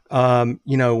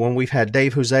 when we've had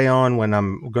Dave Jose on, when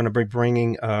I'm going to be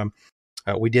bringing,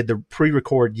 we did the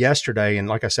pre-record yesterday. And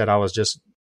like I said, I was just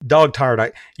dog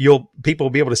tired. People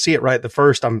will be able to see it right at the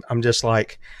first. I'm just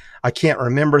like, I can't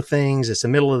remember things. It's the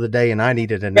middle of the day and I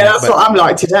needed a nap. Yeah, that's what I'm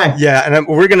like today. Yeah. And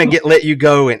we're going to let you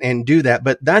go and do that.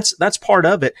 But that's part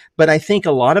of it. But I think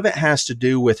a lot of it has to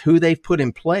do with who they've put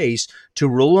in place to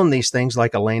rule on these things,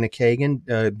 like Elena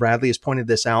Kagan. Bradley has pointed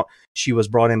this out. She was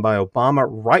brought in by Obama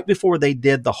right before they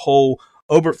did the whole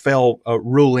Obergefell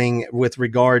ruling with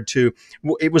regard to,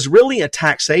 it was really a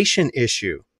taxation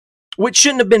issue, which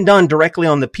shouldn't have been done directly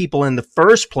on the people in the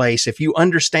first place. If you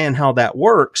understand how that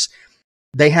works,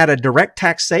 they had a direct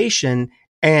taxation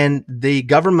and the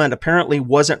government apparently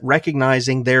wasn't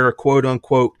recognizing their quote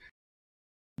unquote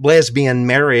lesbian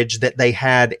marriage that they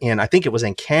had in, I think it was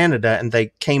in Canada, and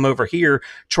they came over here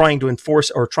trying to force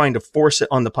it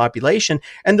on the population.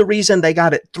 And the reason they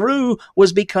got it through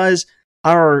was because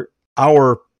our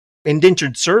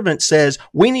indentured servant says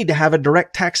we need to have a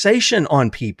direct taxation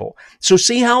on people. So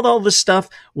see how all this stuff,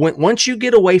 once you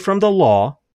get away from the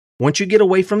law, once you get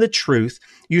away from the truth,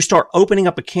 you start opening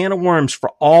up a can of worms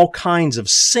for all kinds of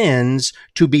sins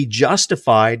to be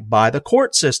justified by the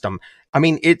court system. I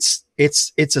mean, it's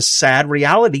a sad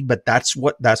reality, but that's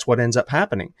what ends up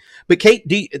happening. But Kate,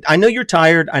 I know you're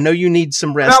tired. I know you need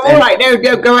some rest. No, all right. No,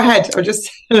 go ahead.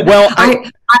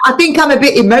 I think I'm a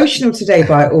bit emotional today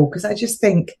by it all, because I just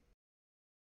think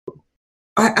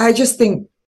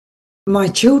my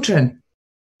children.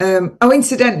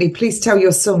 Incidentally, please tell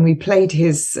your son we played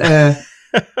his it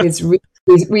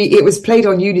was played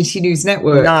on Unity News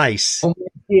Network. Nice. On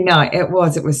Wednesday night. It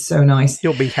was so nice.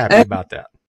 He'll be happy about that.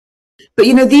 But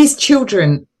these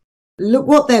children, look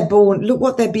what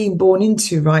they're being born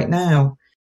into right now.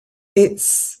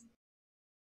 It's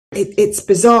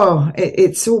bizarre.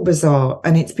 It's all bizarre,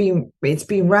 and it's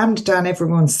been rammed down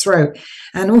everyone's throat.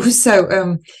 And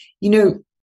also,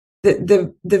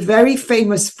 the very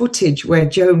famous footage where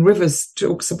Joan Rivers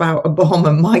talks about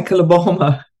Michael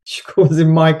Obama, she calls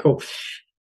him Michael.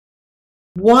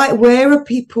 Why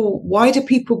do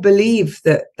people believe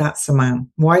that that's a man?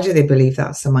 Why do they believe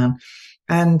that's a man?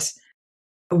 And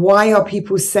why are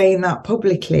people saying that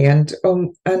publicly? And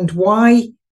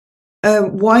why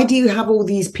do you have all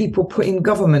these people put in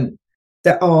government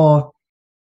that are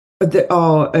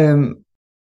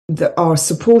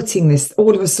supporting this?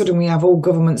 All of a sudden, we have all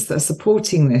governments that are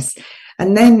supporting this.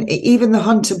 And then even the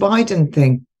Hunter Biden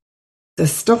thing, the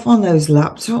stuff on those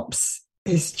laptops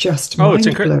is just it's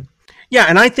incredible. Yeah,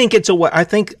 and I think I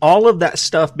think all of that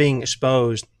stuff being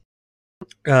exposed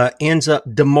ends up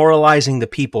demoralizing the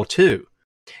people too,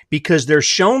 because they're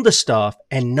shown the stuff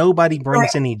and nobody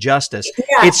brings any justice.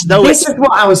 Yeah, this is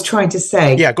what I was trying to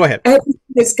say. Yeah, go ahead. Everything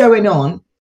that's going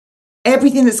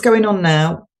on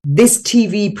now, this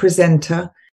TV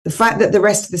presenter, the fact that the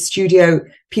rest of the studio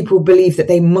people believe that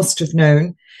they must have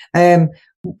known,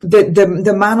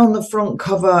 the man on the front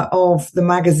cover of the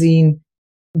magazine,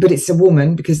 but it's a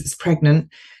woman because it's pregnant.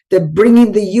 They're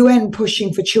bringing the UN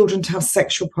pushing for children to have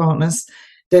sexual partners.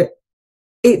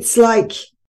 It's like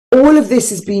all of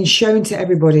this is being shown to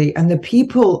everybody, and the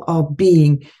people are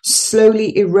being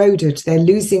slowly eroded. They're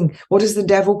losing. What does the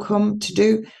devil come to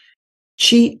do?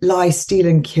 Cheat, lie, steal,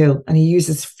 and kill. And he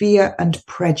uses fear and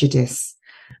prejudice.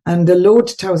 And the Lord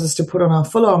tells us to put on our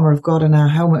full armor of God and our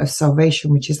helmet of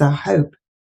salvation, which is our hope,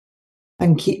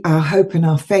 and keep our hope and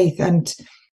our faith. And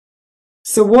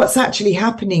so what's actually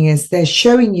happening is they're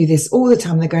showing you this all the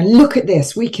time. They're going, look at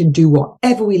this. We can do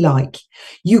whatever we like.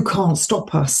 You can't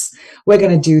stop us. We're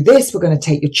going to do this. We're going to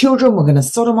take your children. We're going to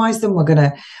sodomize them. We're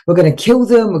going to kill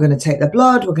them. We're going to take their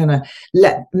blood. We're going to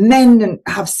let men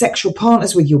have sexual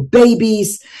partners with your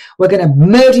babies. We're going to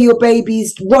murder your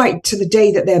babies right to the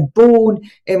day that they're born.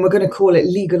 And we're going to call it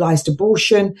legalized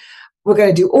abortion. We're going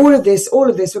to do all of this.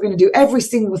 We're going to do every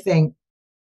single thing.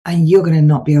 And you're going to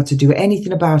not be able to do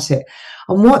anything about it.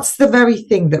 And what's the very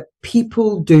thing that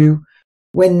people do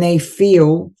when they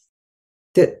feel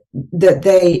that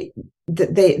they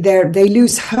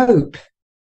lose hope?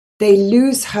 They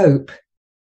lose hope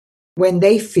when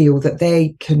they feel that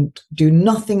they can do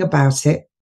nothing about it.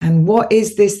 And what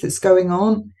is this that's going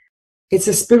on? It's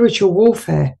a spiritual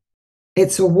warfare.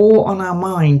 It's a war on our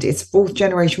mind. It's fourth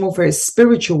generation warfare. It's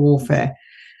spiritual warfare.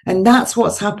 And that's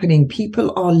what's happening.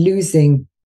 People are losing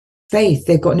faith.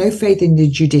 They've got no faith in the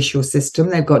judicial system.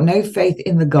 They've got no faith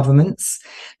in the governments.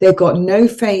 They've got no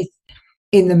faith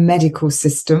in the medical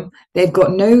system. They've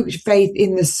got no faith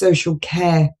in the social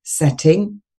care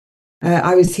setting.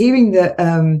 I was hearing that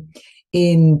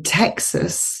in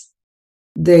Texas,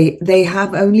 they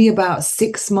have only about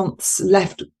 6 months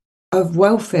left of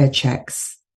welfare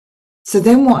checks. So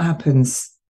then what happens?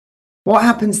 What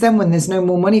happens then when there's no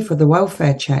more money for the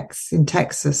welfare checks in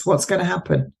Texas? What's going to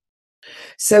happen?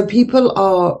 So people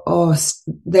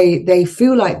they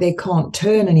feel like they can't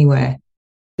turn anywhere.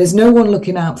 There's no one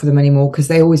looking out for them anymore because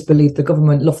they always believed the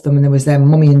government loved them and there was their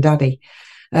mummy and daddy.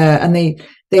 And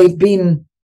they've been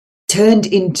turned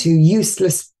into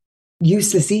useless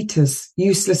eaters,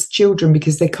 useless children,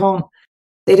 because they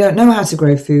don't know how to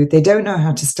grow food. They don't know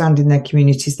how to stand in their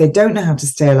communities. They don't know how to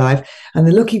stay alive. And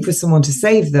they're looking for someone to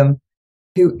save them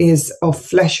who is of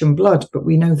flesh and blood. But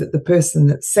we know that the person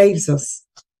that saves us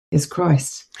is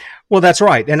Christ. Well, that's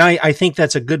right. And I think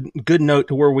that's a good note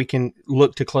to where we can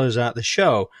look to close out the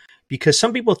show, because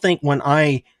some people think when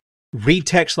I read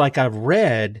text like I've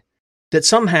read that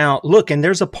somehow, look, and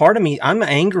there's a part of me, I'm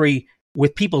angry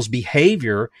with people's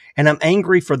behavior, and I'm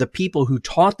angry for the people who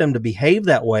taught them to behave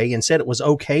that way and said it was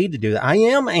okay to do that. I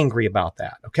am angry about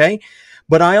that, okay?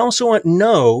 But I also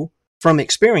know from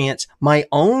experience my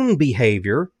own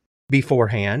behavior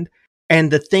beforehand, and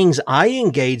the things I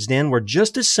engaged in were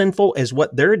just as sinful as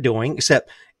what they're doing, except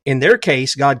in their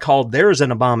case, God called theirs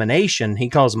an abomination. He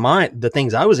calls the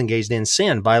things I was engaged in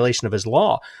sin, violation of his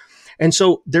law. And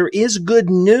so there is good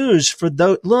news for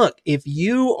those. Look, if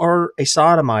you are a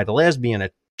sodomite, a lesbian, a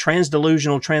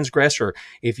transdelusional transgressor,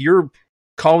 if you're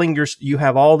calling you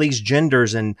have all these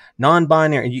genders and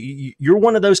non-binary, you're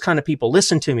one of those kind of people.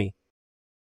 Listen to me.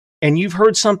 And you've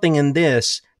heard something in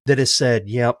this that has said,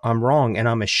 yep, I'm wrong and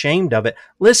I'm ashamed of it.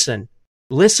 Listen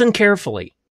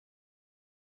carefully.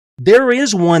 There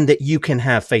is one that you can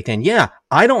have faith in. Yeah,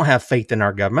 I don't have faith in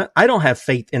our government. I don't have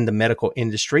faith in the medical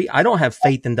industry. I don't have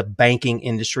faith in the banking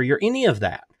industry or any of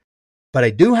that. But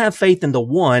I do have faith in the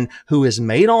one who has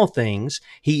made all things.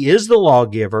 He is the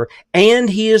lawgiver and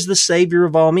he is the savior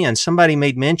of all men. Somebody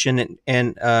made mention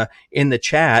in the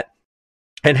chat.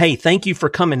 And hey, thank you for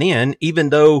coming in, even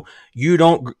though you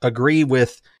don't agree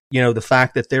with, the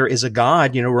fact that there is a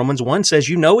God. Romans 1 says,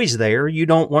 he's there. You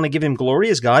don't want to give him glory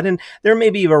as God. And there may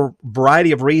be a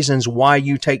variety of reasons why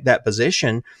you take that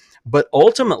position. But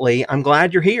ultimately, I'm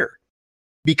glad you're here,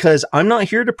 because I'm not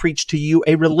here to preach to you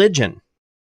a religion.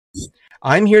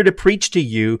 I'm here to preach to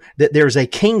you that there's a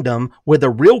kingdom with a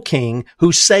real king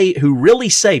who really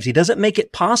saves. He doesn't make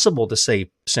it possible to save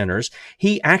sinners.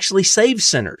 He actually saves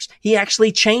sinners. He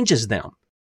actually changes them.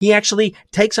 He actually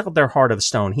takes out their heart of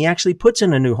stone. He actually puts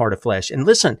in a new heart of flesh. And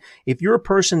listen, if you're a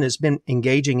person that's been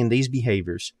engaging in these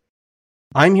behaviors,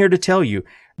 I'm here to tell you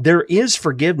there is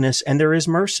forgiveness and there is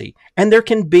mercy and there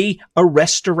can be a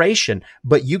restoration,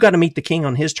 but you got to meet the king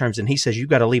on his terms. And he says, you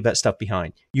got to leave that stuff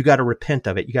behind. You got to repent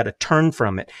of it. You got to turn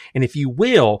from it. And if you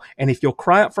will, and if you'll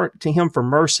cry out to him for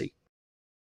mercy,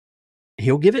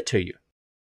 he'll give it to you.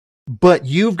 But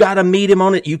you've got to meet him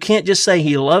on it. You can't just say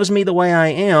he loves me the way I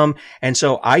am, and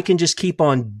so I can just keep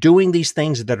on doing these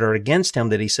things that are against him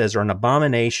that he says are an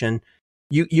abomination.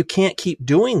 You can't keep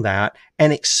doing that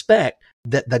and expect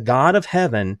that the God of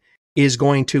heaven is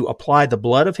going to apply the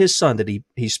blood of his son that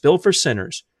he spilled for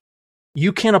sinners.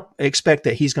 You can't expect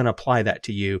that he's going to apply that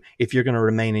to you if you're going to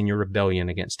remain in your rebellion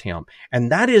against him.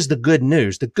 And that is the good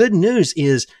news. The good news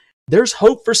is there's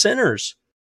hope for sinners,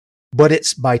 but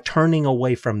it's by turning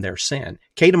away from their sin.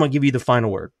 Kate, I'm going to give you the final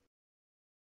word.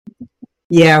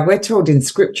 Yeah, we're told in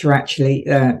scripture, actually,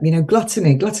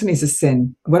 gluttony is a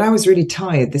sin. When I was really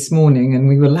tired this morning and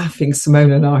we were laughing,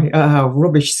 Simone and I, at our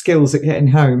rubbish skills at getting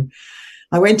home,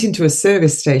 I went into a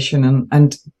service station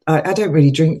and I don't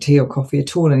really drink tea or coffee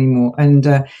at all anymore. And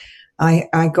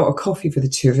I got a coffee for the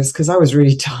two of us because I was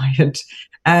really tired.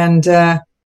 And there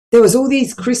was all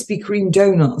these Krispy Kreme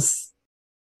donuts.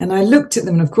 And I looked at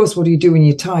them, and of course, what do you do when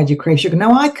you're tired? You crave sugar.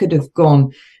 Now, I could have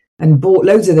gone and bought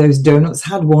loads of those donuts,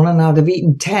 had one, and I'd have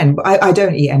eaten 10. But I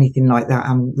don't eat anything like that.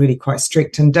 I'm really quite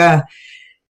strict. And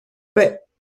but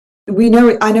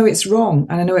I know it's wrong,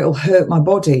 and I know it'll hurt my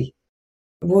body.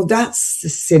 Well, that's the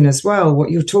sin as well, what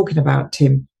you're talking about,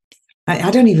 Tim. I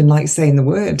don't even like saying the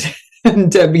word,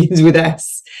 and begins with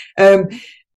S.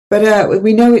 But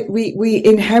we know it. We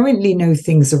inherently know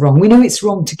things are wrong. We know it's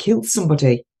wrong to kill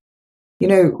somebody.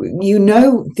 You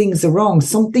know things are wrong.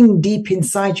 Something deep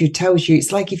inside you tells you.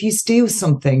 It's like if you steal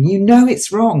something, you know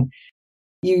it's wrong.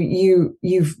 you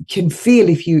can feel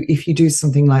if you do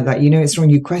something like that, it's wrong.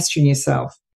 You question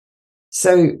yourself.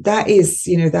 So that is,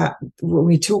 that when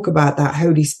we talk about that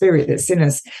Holy Spirit that's in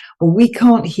us, well, we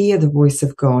can't hear the voice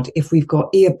of God if we've got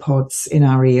ear pods in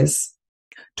our ears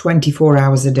 24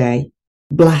 hours a day,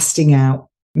 blasting out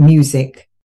music.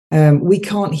 We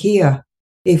can't hear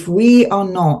if we are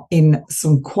not in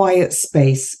some quiet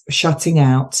space, shutting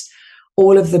out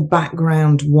all of the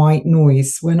background white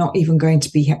noise. We're not even going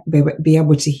to be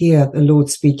able to hear the Lord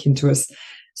speaking to us.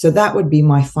 So that would be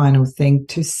my final thing,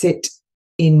 to sit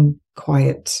in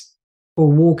quiet or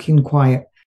walk in quiet.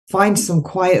 Find some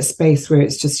quiet space where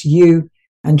it's just you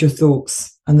and your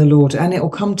thoughts and the Lord, and it will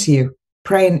come to you.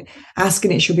 Praying,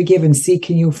 asking, it shall be given,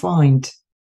 seeking, you'll find.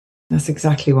 That's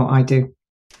exactly what I do.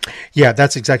 Yeah,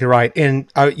 that's exactly right. And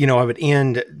I would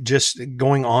end just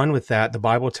going on with that. The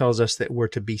Bible tells us that we're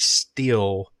to be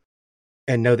still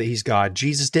and know that he's God.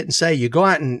 Jesus didn't say you go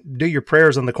out and do your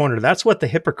prayers on the corner. That's what the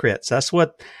hypocrites, that's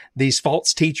what these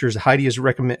false teachers, Heidi is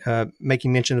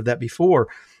making mention of that before,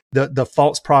 the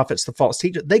false prophets, the false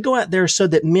teachers, they go out there so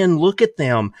that men look at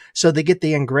them, so they get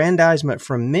the aggrandizement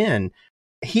from men.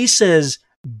 He says,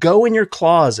 go in your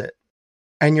closet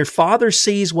and your Father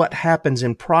sees what happens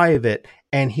in private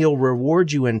and he'll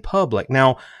reward you in public.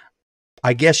 Now,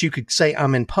 I guess you could say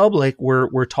I'm in public.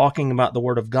 We're talking about the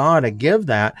Word of God. I give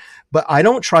that, but I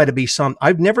don't try to be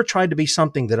I've never tried to be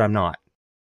something that I'm not.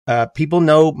 People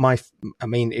know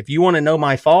if you want to know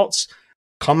my faults,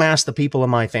 come ask the people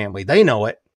in my family. They know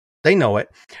it.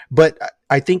 But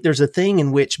I think there's a thing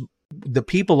in which the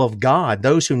people of God,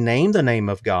 those who name the name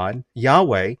of God,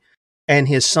 Yahweh, and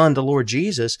his Son, the Lord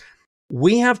Jesus,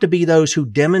 we have to be those who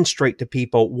demonstrate to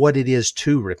people what it is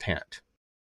to repent.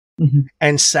 Mm-hmm.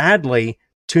 And sadly,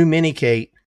 too many,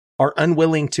 Kate, are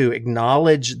unwilling to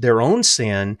acknowledge their own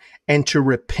sin and to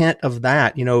repent of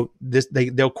that.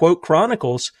 They'll quote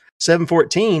Chronicles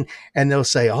 7:14 and they'll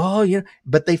say, oh, yeah,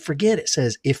 but they forget it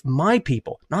says, if my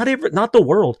people, not the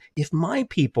world, if my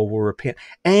people will repent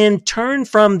and turn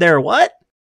from their what?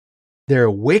 Their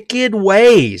wicked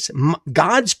ways,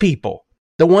 God's people,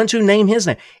 the ones who name his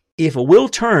name. If we'll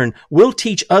turn, we'll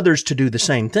teach others to do the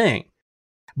same thing.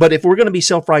 But if we're going to be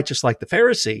self-righteous like the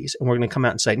Pharisees, and we're going to come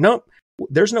out and say, nope,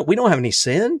 we don't have any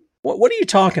sin. What are you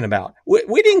talking about?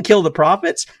 We didn't kill the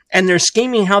prophets, and they're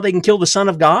scheming how they can kill the Son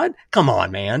of God. Come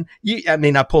on, man.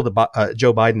 I pulled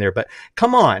Joe Biden there, but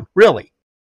come on, really.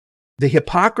 The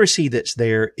hypocrisy that's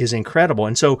there is incredible.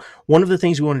 And so one of the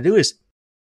things we want to do is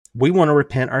we want to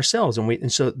repent ourselves,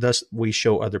 and so thus we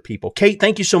show other people. Kate,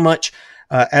 thank you so much.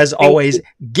 As always,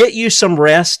 get you some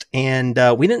rest. And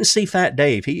we didn't see Fat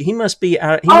Dave. He must be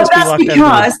out.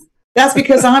 That's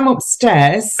because I'm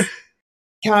upstairs.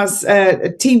 Because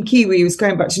Team Kiwi was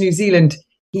going back to New Zealand.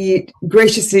 He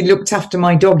graciously looked after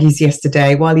my doggies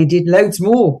yesterday while he did loads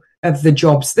more of the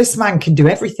jobs. This man can do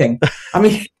everything. I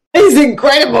mean, he's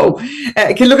incredible.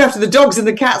 He can look after the dogs and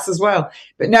the cats as well.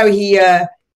 But no,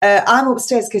 I'm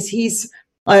upstairs because he's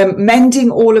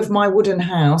mending all of my wooden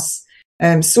house,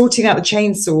 sorting out the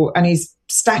chainsaw, and he's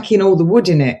stacking all the wood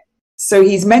in it. So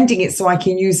he's mending it so I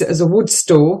can use it as a wood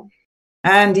store.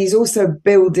 And he's also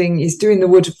he's doing the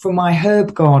wood for my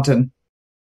herb garden.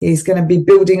 He's going to be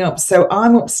building up. So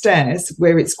I'm upstairs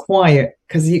where it's quiet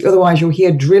because otherwise you'll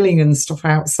hear drilling and stuff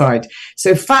outside.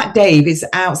 So Fat Dave is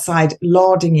outside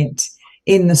larding it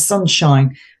in the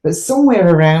sunshine. But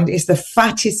somewhere around is the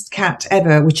fattest cat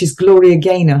ever, which is Gloria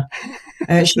Gaynor.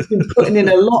 She's been putting in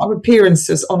a lot of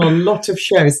appearances on a lot of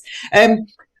shows.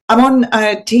 I'm on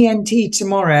TNT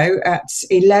tomorrow at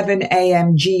 11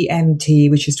 a.m. GMT,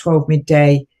 which is 12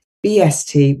 midday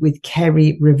BST, with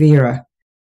Kerry Rivera.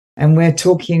 And we're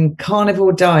talking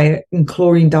carnivore diet and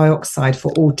chlorine dioxide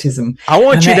for autism. I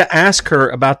want you to ask her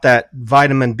about that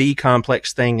vitamin B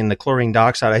complex thing and the chlorine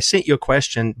dioxide. I sent you a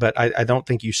question, but I don't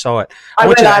think you saw it.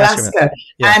 I'll ask her.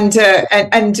 Yeah.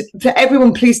 And for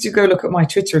everyone, please do go look at my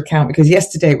Twitter account, because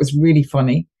yesterday it was really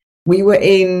funny. We were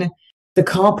in the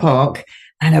car park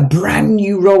and a brand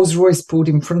new Rolls Royce pulled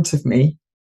in front of me.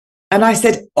 And I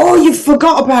said, oh, you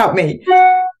forgot about me.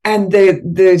 And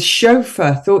the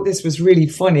chauffeur thought this was really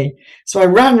funny. So I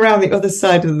ran around the other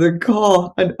side of the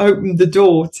car and opened the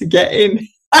door to get in.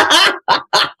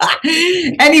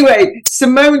 Anyway,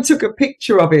 Simone took a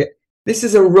picture of it. This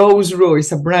is a Rolls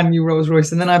Royce, a brand new Rolls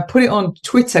Royce. And then I put it on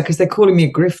Twitter because they're calling me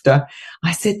a grifter.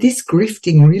 I said, this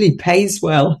grifting really pays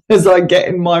well as I get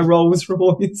in my Rolls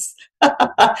Royce.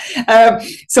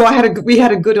 So we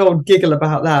had a good old giggle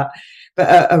about that.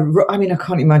 But I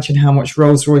can't imagine how much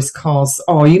Rolls Royce cars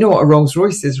are. You know what a Rolls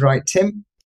Royce is, right, Tim?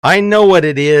 I know what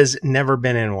it is. Never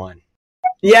been in one.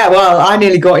 Yeah, well, I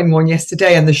nearly got in one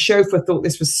yesterday, and the chauffeur thought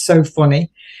this was so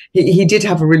funny. He did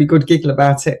have a really good giggle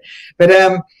about it. But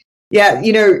yeah,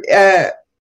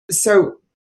 so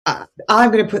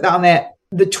I'm going to put that on there.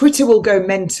 The Twitter will go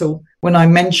mental when I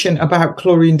mention about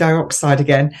chlorine dioxide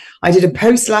again. I did a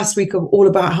post last week all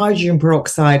about hydrogen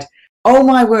peroxide. Oh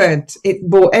my word, it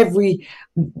brought everybody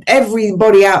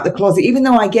out the closet, even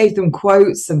though I gave them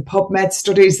quotes and PubMed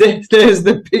studies. There's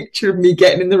the picture of me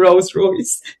getting in the Rolls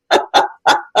Royce.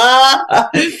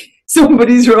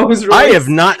 Somebody's Rolls Royce. I have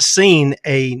not seen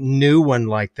a new one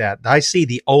like that. I see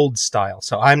the old style,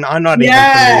 so I'm not even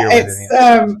familiar with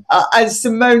it. And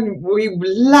Simone, we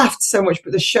laughed so much,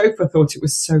 but the chauffeur thought it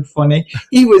was so funny.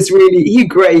 He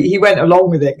great. He went along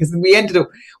with it because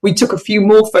we took a few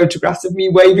more photographs of me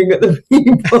waving at the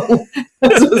people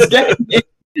as I was getting it.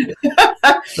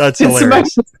 That's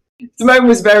hilarious. Simone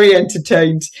was very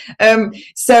entertained. And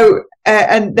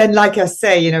then, like I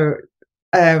say,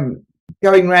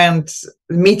 going around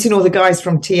meeting all the guys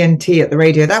from TNT at the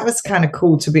radio, that was kind of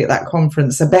cool to be at that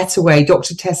conference. A Better Way,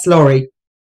 Dr. Tess Laurie.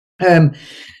 That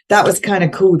was kind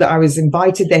of cool that I was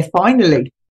invited there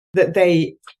finally, that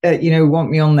they,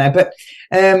 want me on there. But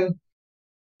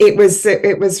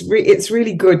it's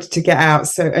really good to get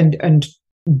out and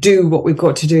do what we've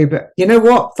got to do. But you know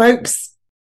what, folks?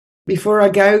 Before I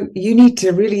go, you need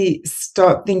to really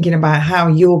start thinking about how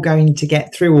you're going to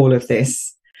get through all of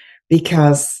this,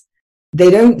 because they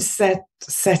don't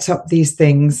set up these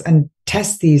things and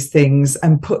test these things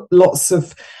and put lots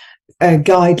of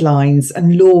guidelines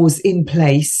and laws in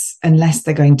place unless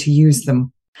they're going to use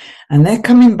them. And they're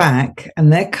coming back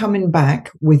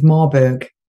with Marburg,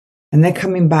 and they're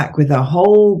coming back with a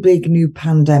whole big new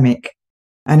pandemic.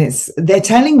 And they're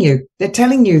telling you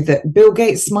that Bill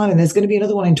Gates smiling, there's going to be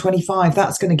another one in 25.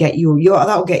 That's going to get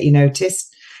that'll get you noticed.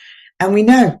 And we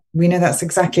know that's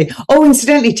exactly. Oh,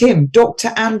 incidentally, Tim,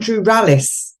 Dr. Andrew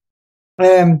Rallis,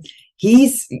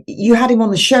 you had him on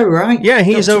the show, right? Yeah,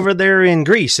 he's over there in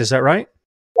Greece. Is that right?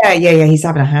 Yeah. He's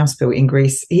having a house built in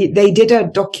Greece. They did a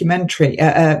documentary,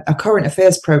 a current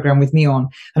affairs program with me on,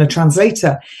 and a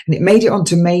translator, and it made it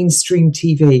onto mainstream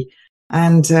TV.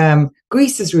 And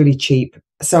Greece is really cheap,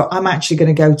 so I'm actually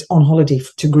going to go on holiday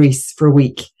to Greece for a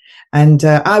week. And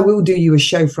I will do you a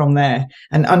show from there.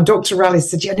 And Dr. Rallis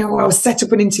said, I'll set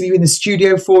up an interview in the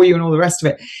studio for you and all the rest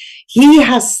of it. He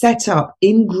has set up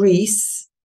in Greece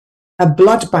a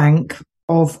blood bank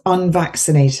of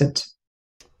unvaccinated.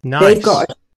 Nice.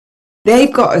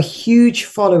 They've got a huge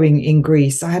following in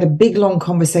Greece. I had a big, long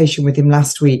conversation with him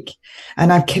last week,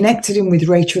 and I've connected him with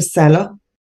Rachel Seller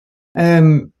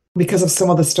because of some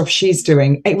other stuff she's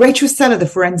doing. Rachel Seller, the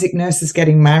forensic nurse, is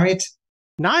getting married.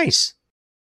 Nice.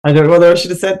 I don't know whether I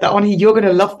should have said that on here. You're going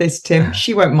to love this, Tim.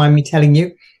 She won't mind me telling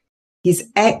you. He's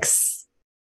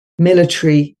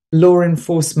ex-military law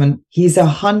enforcement. He's a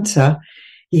hunter.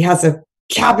 He has a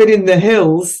cabin in the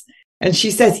hills. And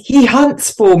she says, he hunts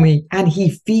for me and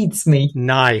he feeds me.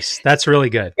 Nice. That's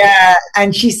really good. Yeah.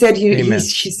 And she said,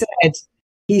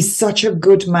 he's such a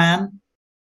good man.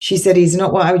 She said, he's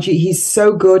not what I would, he's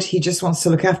so good. He just wants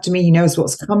to look after me. He knows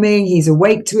what's coming. He's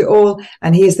awake to it all.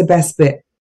 And here's the best bit.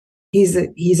 He's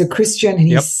a Christian, and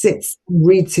he sits and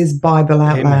reads his Bible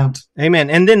out loud. Amen.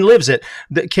 And then lives it.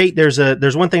 Kate, there's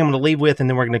one thing I'm going to leave with, and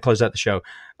then we're going to close out the show.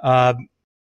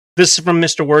 This is from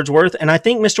Mr. Wordsworth, and I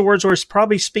think Mr. Wordsworth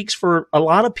probably speaks for a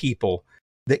lot of people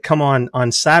that come on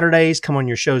Saturdays, come on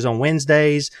your shows on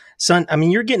Wednesdays. Son, I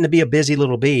mean, you're getting to be a busy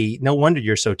little bee. No wonder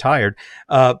you're so tired.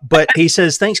 But he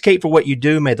says, thanks, Kate, for what you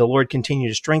do. May the Lord continue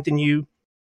to strengthen you.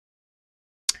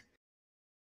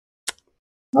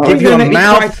 Give you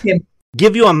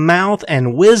a mouth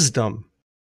and wisdom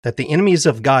that the enemies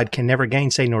of God can never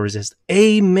gainsay nor resist.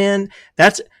 Amen.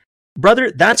 That's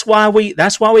why we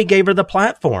gave her the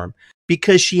platform,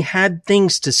 because she had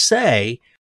things to say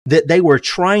that they were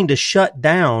trying to shut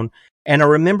down. And I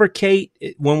remember, Kate,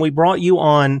 when we brought you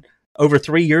on over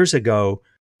 3 years ago,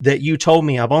 that you told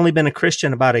me, I've only been a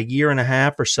Christian about a year and a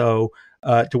half or so,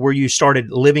 to where you started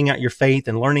living out your faith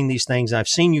and learning these things. I've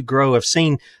seen you grow. I've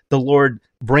seen the Lord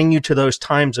bring you to those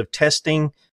times of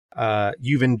testing.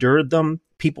 You've endured them.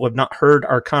 People have not heard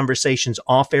our conversations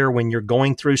off air when you're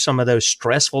going through some of those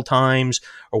stressful times,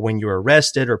 or when you're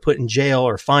arrested or put in jail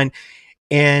or fined.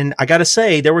 And I got to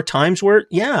say, there were times where,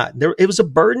 it was a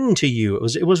burden to you.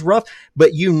 It was rough,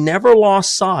 but you never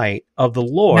lost sight of the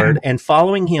Lord and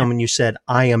following Him. And you said,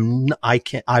 I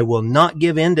will not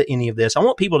give in to any of this. I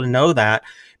want people to know that,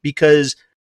 because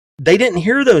they didn't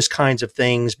hear those kinds of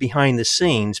things behind the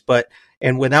scenes,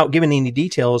 and without giving any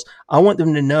details, I want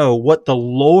them to know what the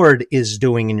Lord is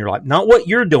doing in your life, not what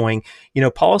you're doing.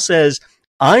 Paul says,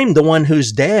 I'm the one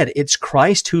who's dead. It's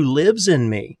Christ who lives in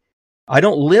me. I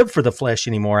don't live for the flesh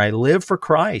anymore. I live for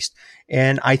Christ.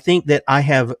 And I think that I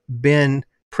have been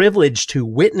privileged to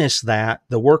witness that,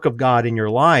 the work of God in your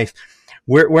life.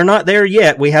 We're not there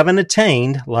yet. We haven't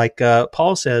attained, like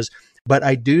Paul says, but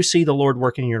I do see the Lord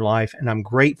working in your life, and I'm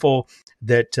grateful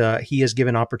that He has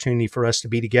given opportunity for us to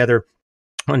be together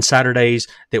on Saturdays,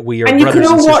 that we are and you brothers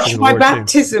can all and sisters watch in the my Lord too.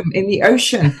 baptism in the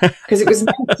ocean, because it was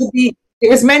meant to be. It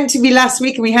was meant to be last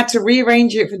week, and we had to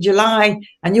rearrange it for July.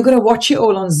 And you're going to watch it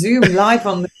all on Zoom live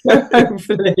on the show,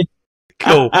 hopefully.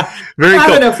 Cool, very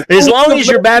cool. As long as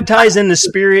you're baptized in the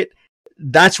Spirit,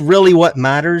 that's really what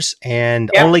matters,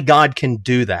 and only God can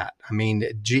do that. I mean,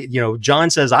 John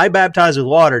says, I baptize with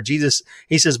water. Jesus,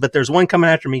 he says, but there's one coming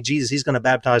after me, Jesus, he's going to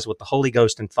baptize with the Holy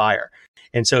Ghost and fire.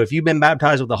 And so if you've been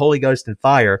baptized with the Holy Ghost and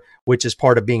fire, which is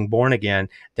part of being born again,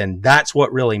 then that's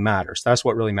what really matters. That's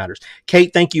what really matters.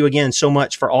 Kate, thank you again so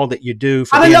much for all that you do.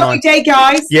 For Have a lovely day,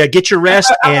 guys. Yeah, get your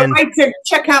rest. I'm ready to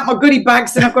check out my goodie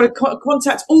bags, and I've got to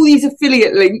contact all these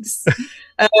affiliate links.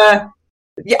 That's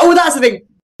the thing.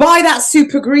 Buy that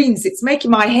Super Greens. It's making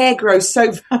my hair grow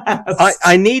so fast.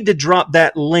 I need to drop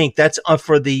that link. That's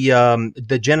for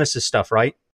the Genesis stuff,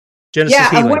 right? Genesis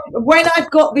healing. And when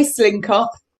I've got this link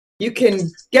up, you can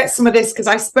get some of this, because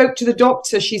I spoke to the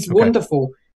doctor. She's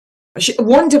wonderful.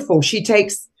 Wonderful. She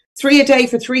takes 3 a day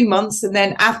for 3 months, and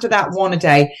then after that, 1 a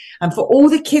day. And for all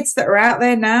the kids that are out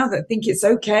there now that think it's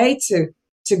okay to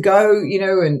go,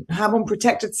 and have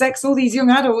unprotected sex, all these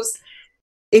young adults,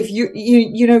 if you're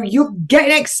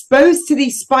getting exposed to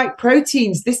these spike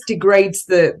proteins, this degrades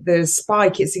the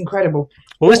spike. It's incredible.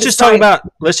 Well, let's just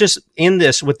end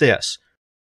this with this.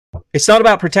 It's not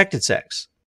about protected sex.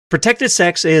 Protected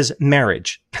sex is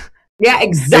marriage. Yeah,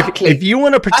 exactly. If you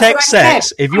want to protect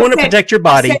sex, if you want to protect your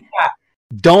body,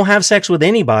 don't have sex with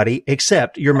anybody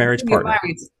except your marriage partner.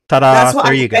 Ta-da, that's what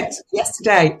there I you go.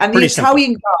 Yesterday. And Pretty the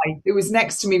Italian guy who was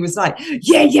next to me was like,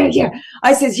 yeah.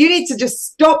 I says, you need to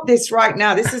just stop this right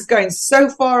now. This is going so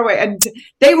far away. And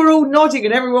they were all nodding,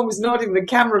 and everyone was nodding. The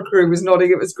camera crew was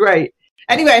nodding. It was great.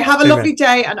 Anyway, have a lovely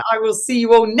day, and I will see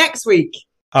you all next week.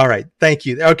 All right. Thank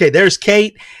you. Okay, there's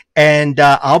Kate, and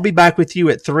I'll be back with you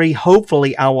at 3.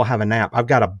 Hopefully, I will have a nap. I've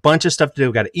got a bunch of stuff to do.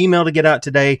 I've got an email to get out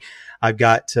today. I've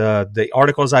got the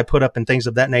articles I put up and things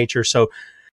of that nature. So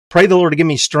pray the Lord to give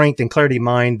me strength and clarity of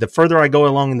mind. The further I go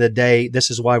along in the day, this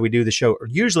is why we do the show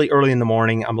usually early in the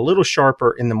morning. I'm a little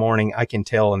sharper in the morning. I can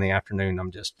tell in the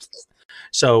afternoon.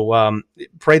 So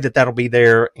pray that that'll be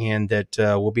there, and that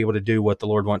we'll be able to do what the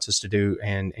Lord wants us to do,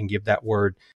 and give that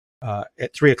word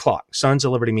at 3 o'clock,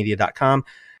 sonsoflibertymedia.com.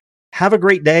 Have a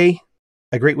great day,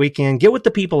 a great weekend. Get with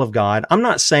the people of God. I'm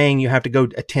not saying you have to go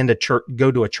attend a church,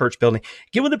 go to a church building.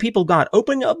 Get with the people of God.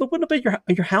 Open up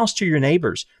your house to your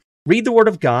neighbors. Read the Word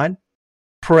of God.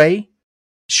 Pray.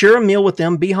 Share a meal with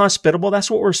them. Be hospitable.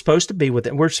 That's what we're supposed to be with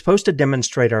them. We're supposed to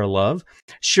demonstrate our love.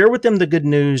 Share with them the good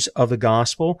news of the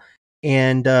gospel,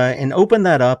 and open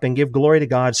that up and give glory to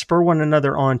God. Spur one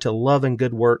another on to love and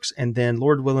good works. And then,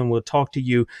 Lord willing, we'll talk to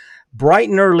you bright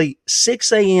and early,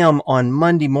 6 a.m. on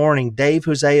Monday morning. Dave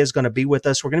Hosea is going to be with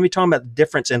us. We're going to be talking about the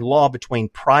difference in law between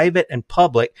private and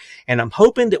public. And I'm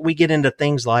hoping that we get into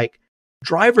things like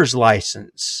driver's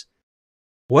license,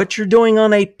 what you're doing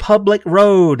on a public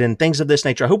road, and things of this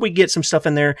nature. I hope we get some stuff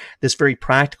in there that's very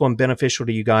practical and beneficial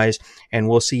to you guys. And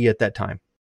we'll see you at that time.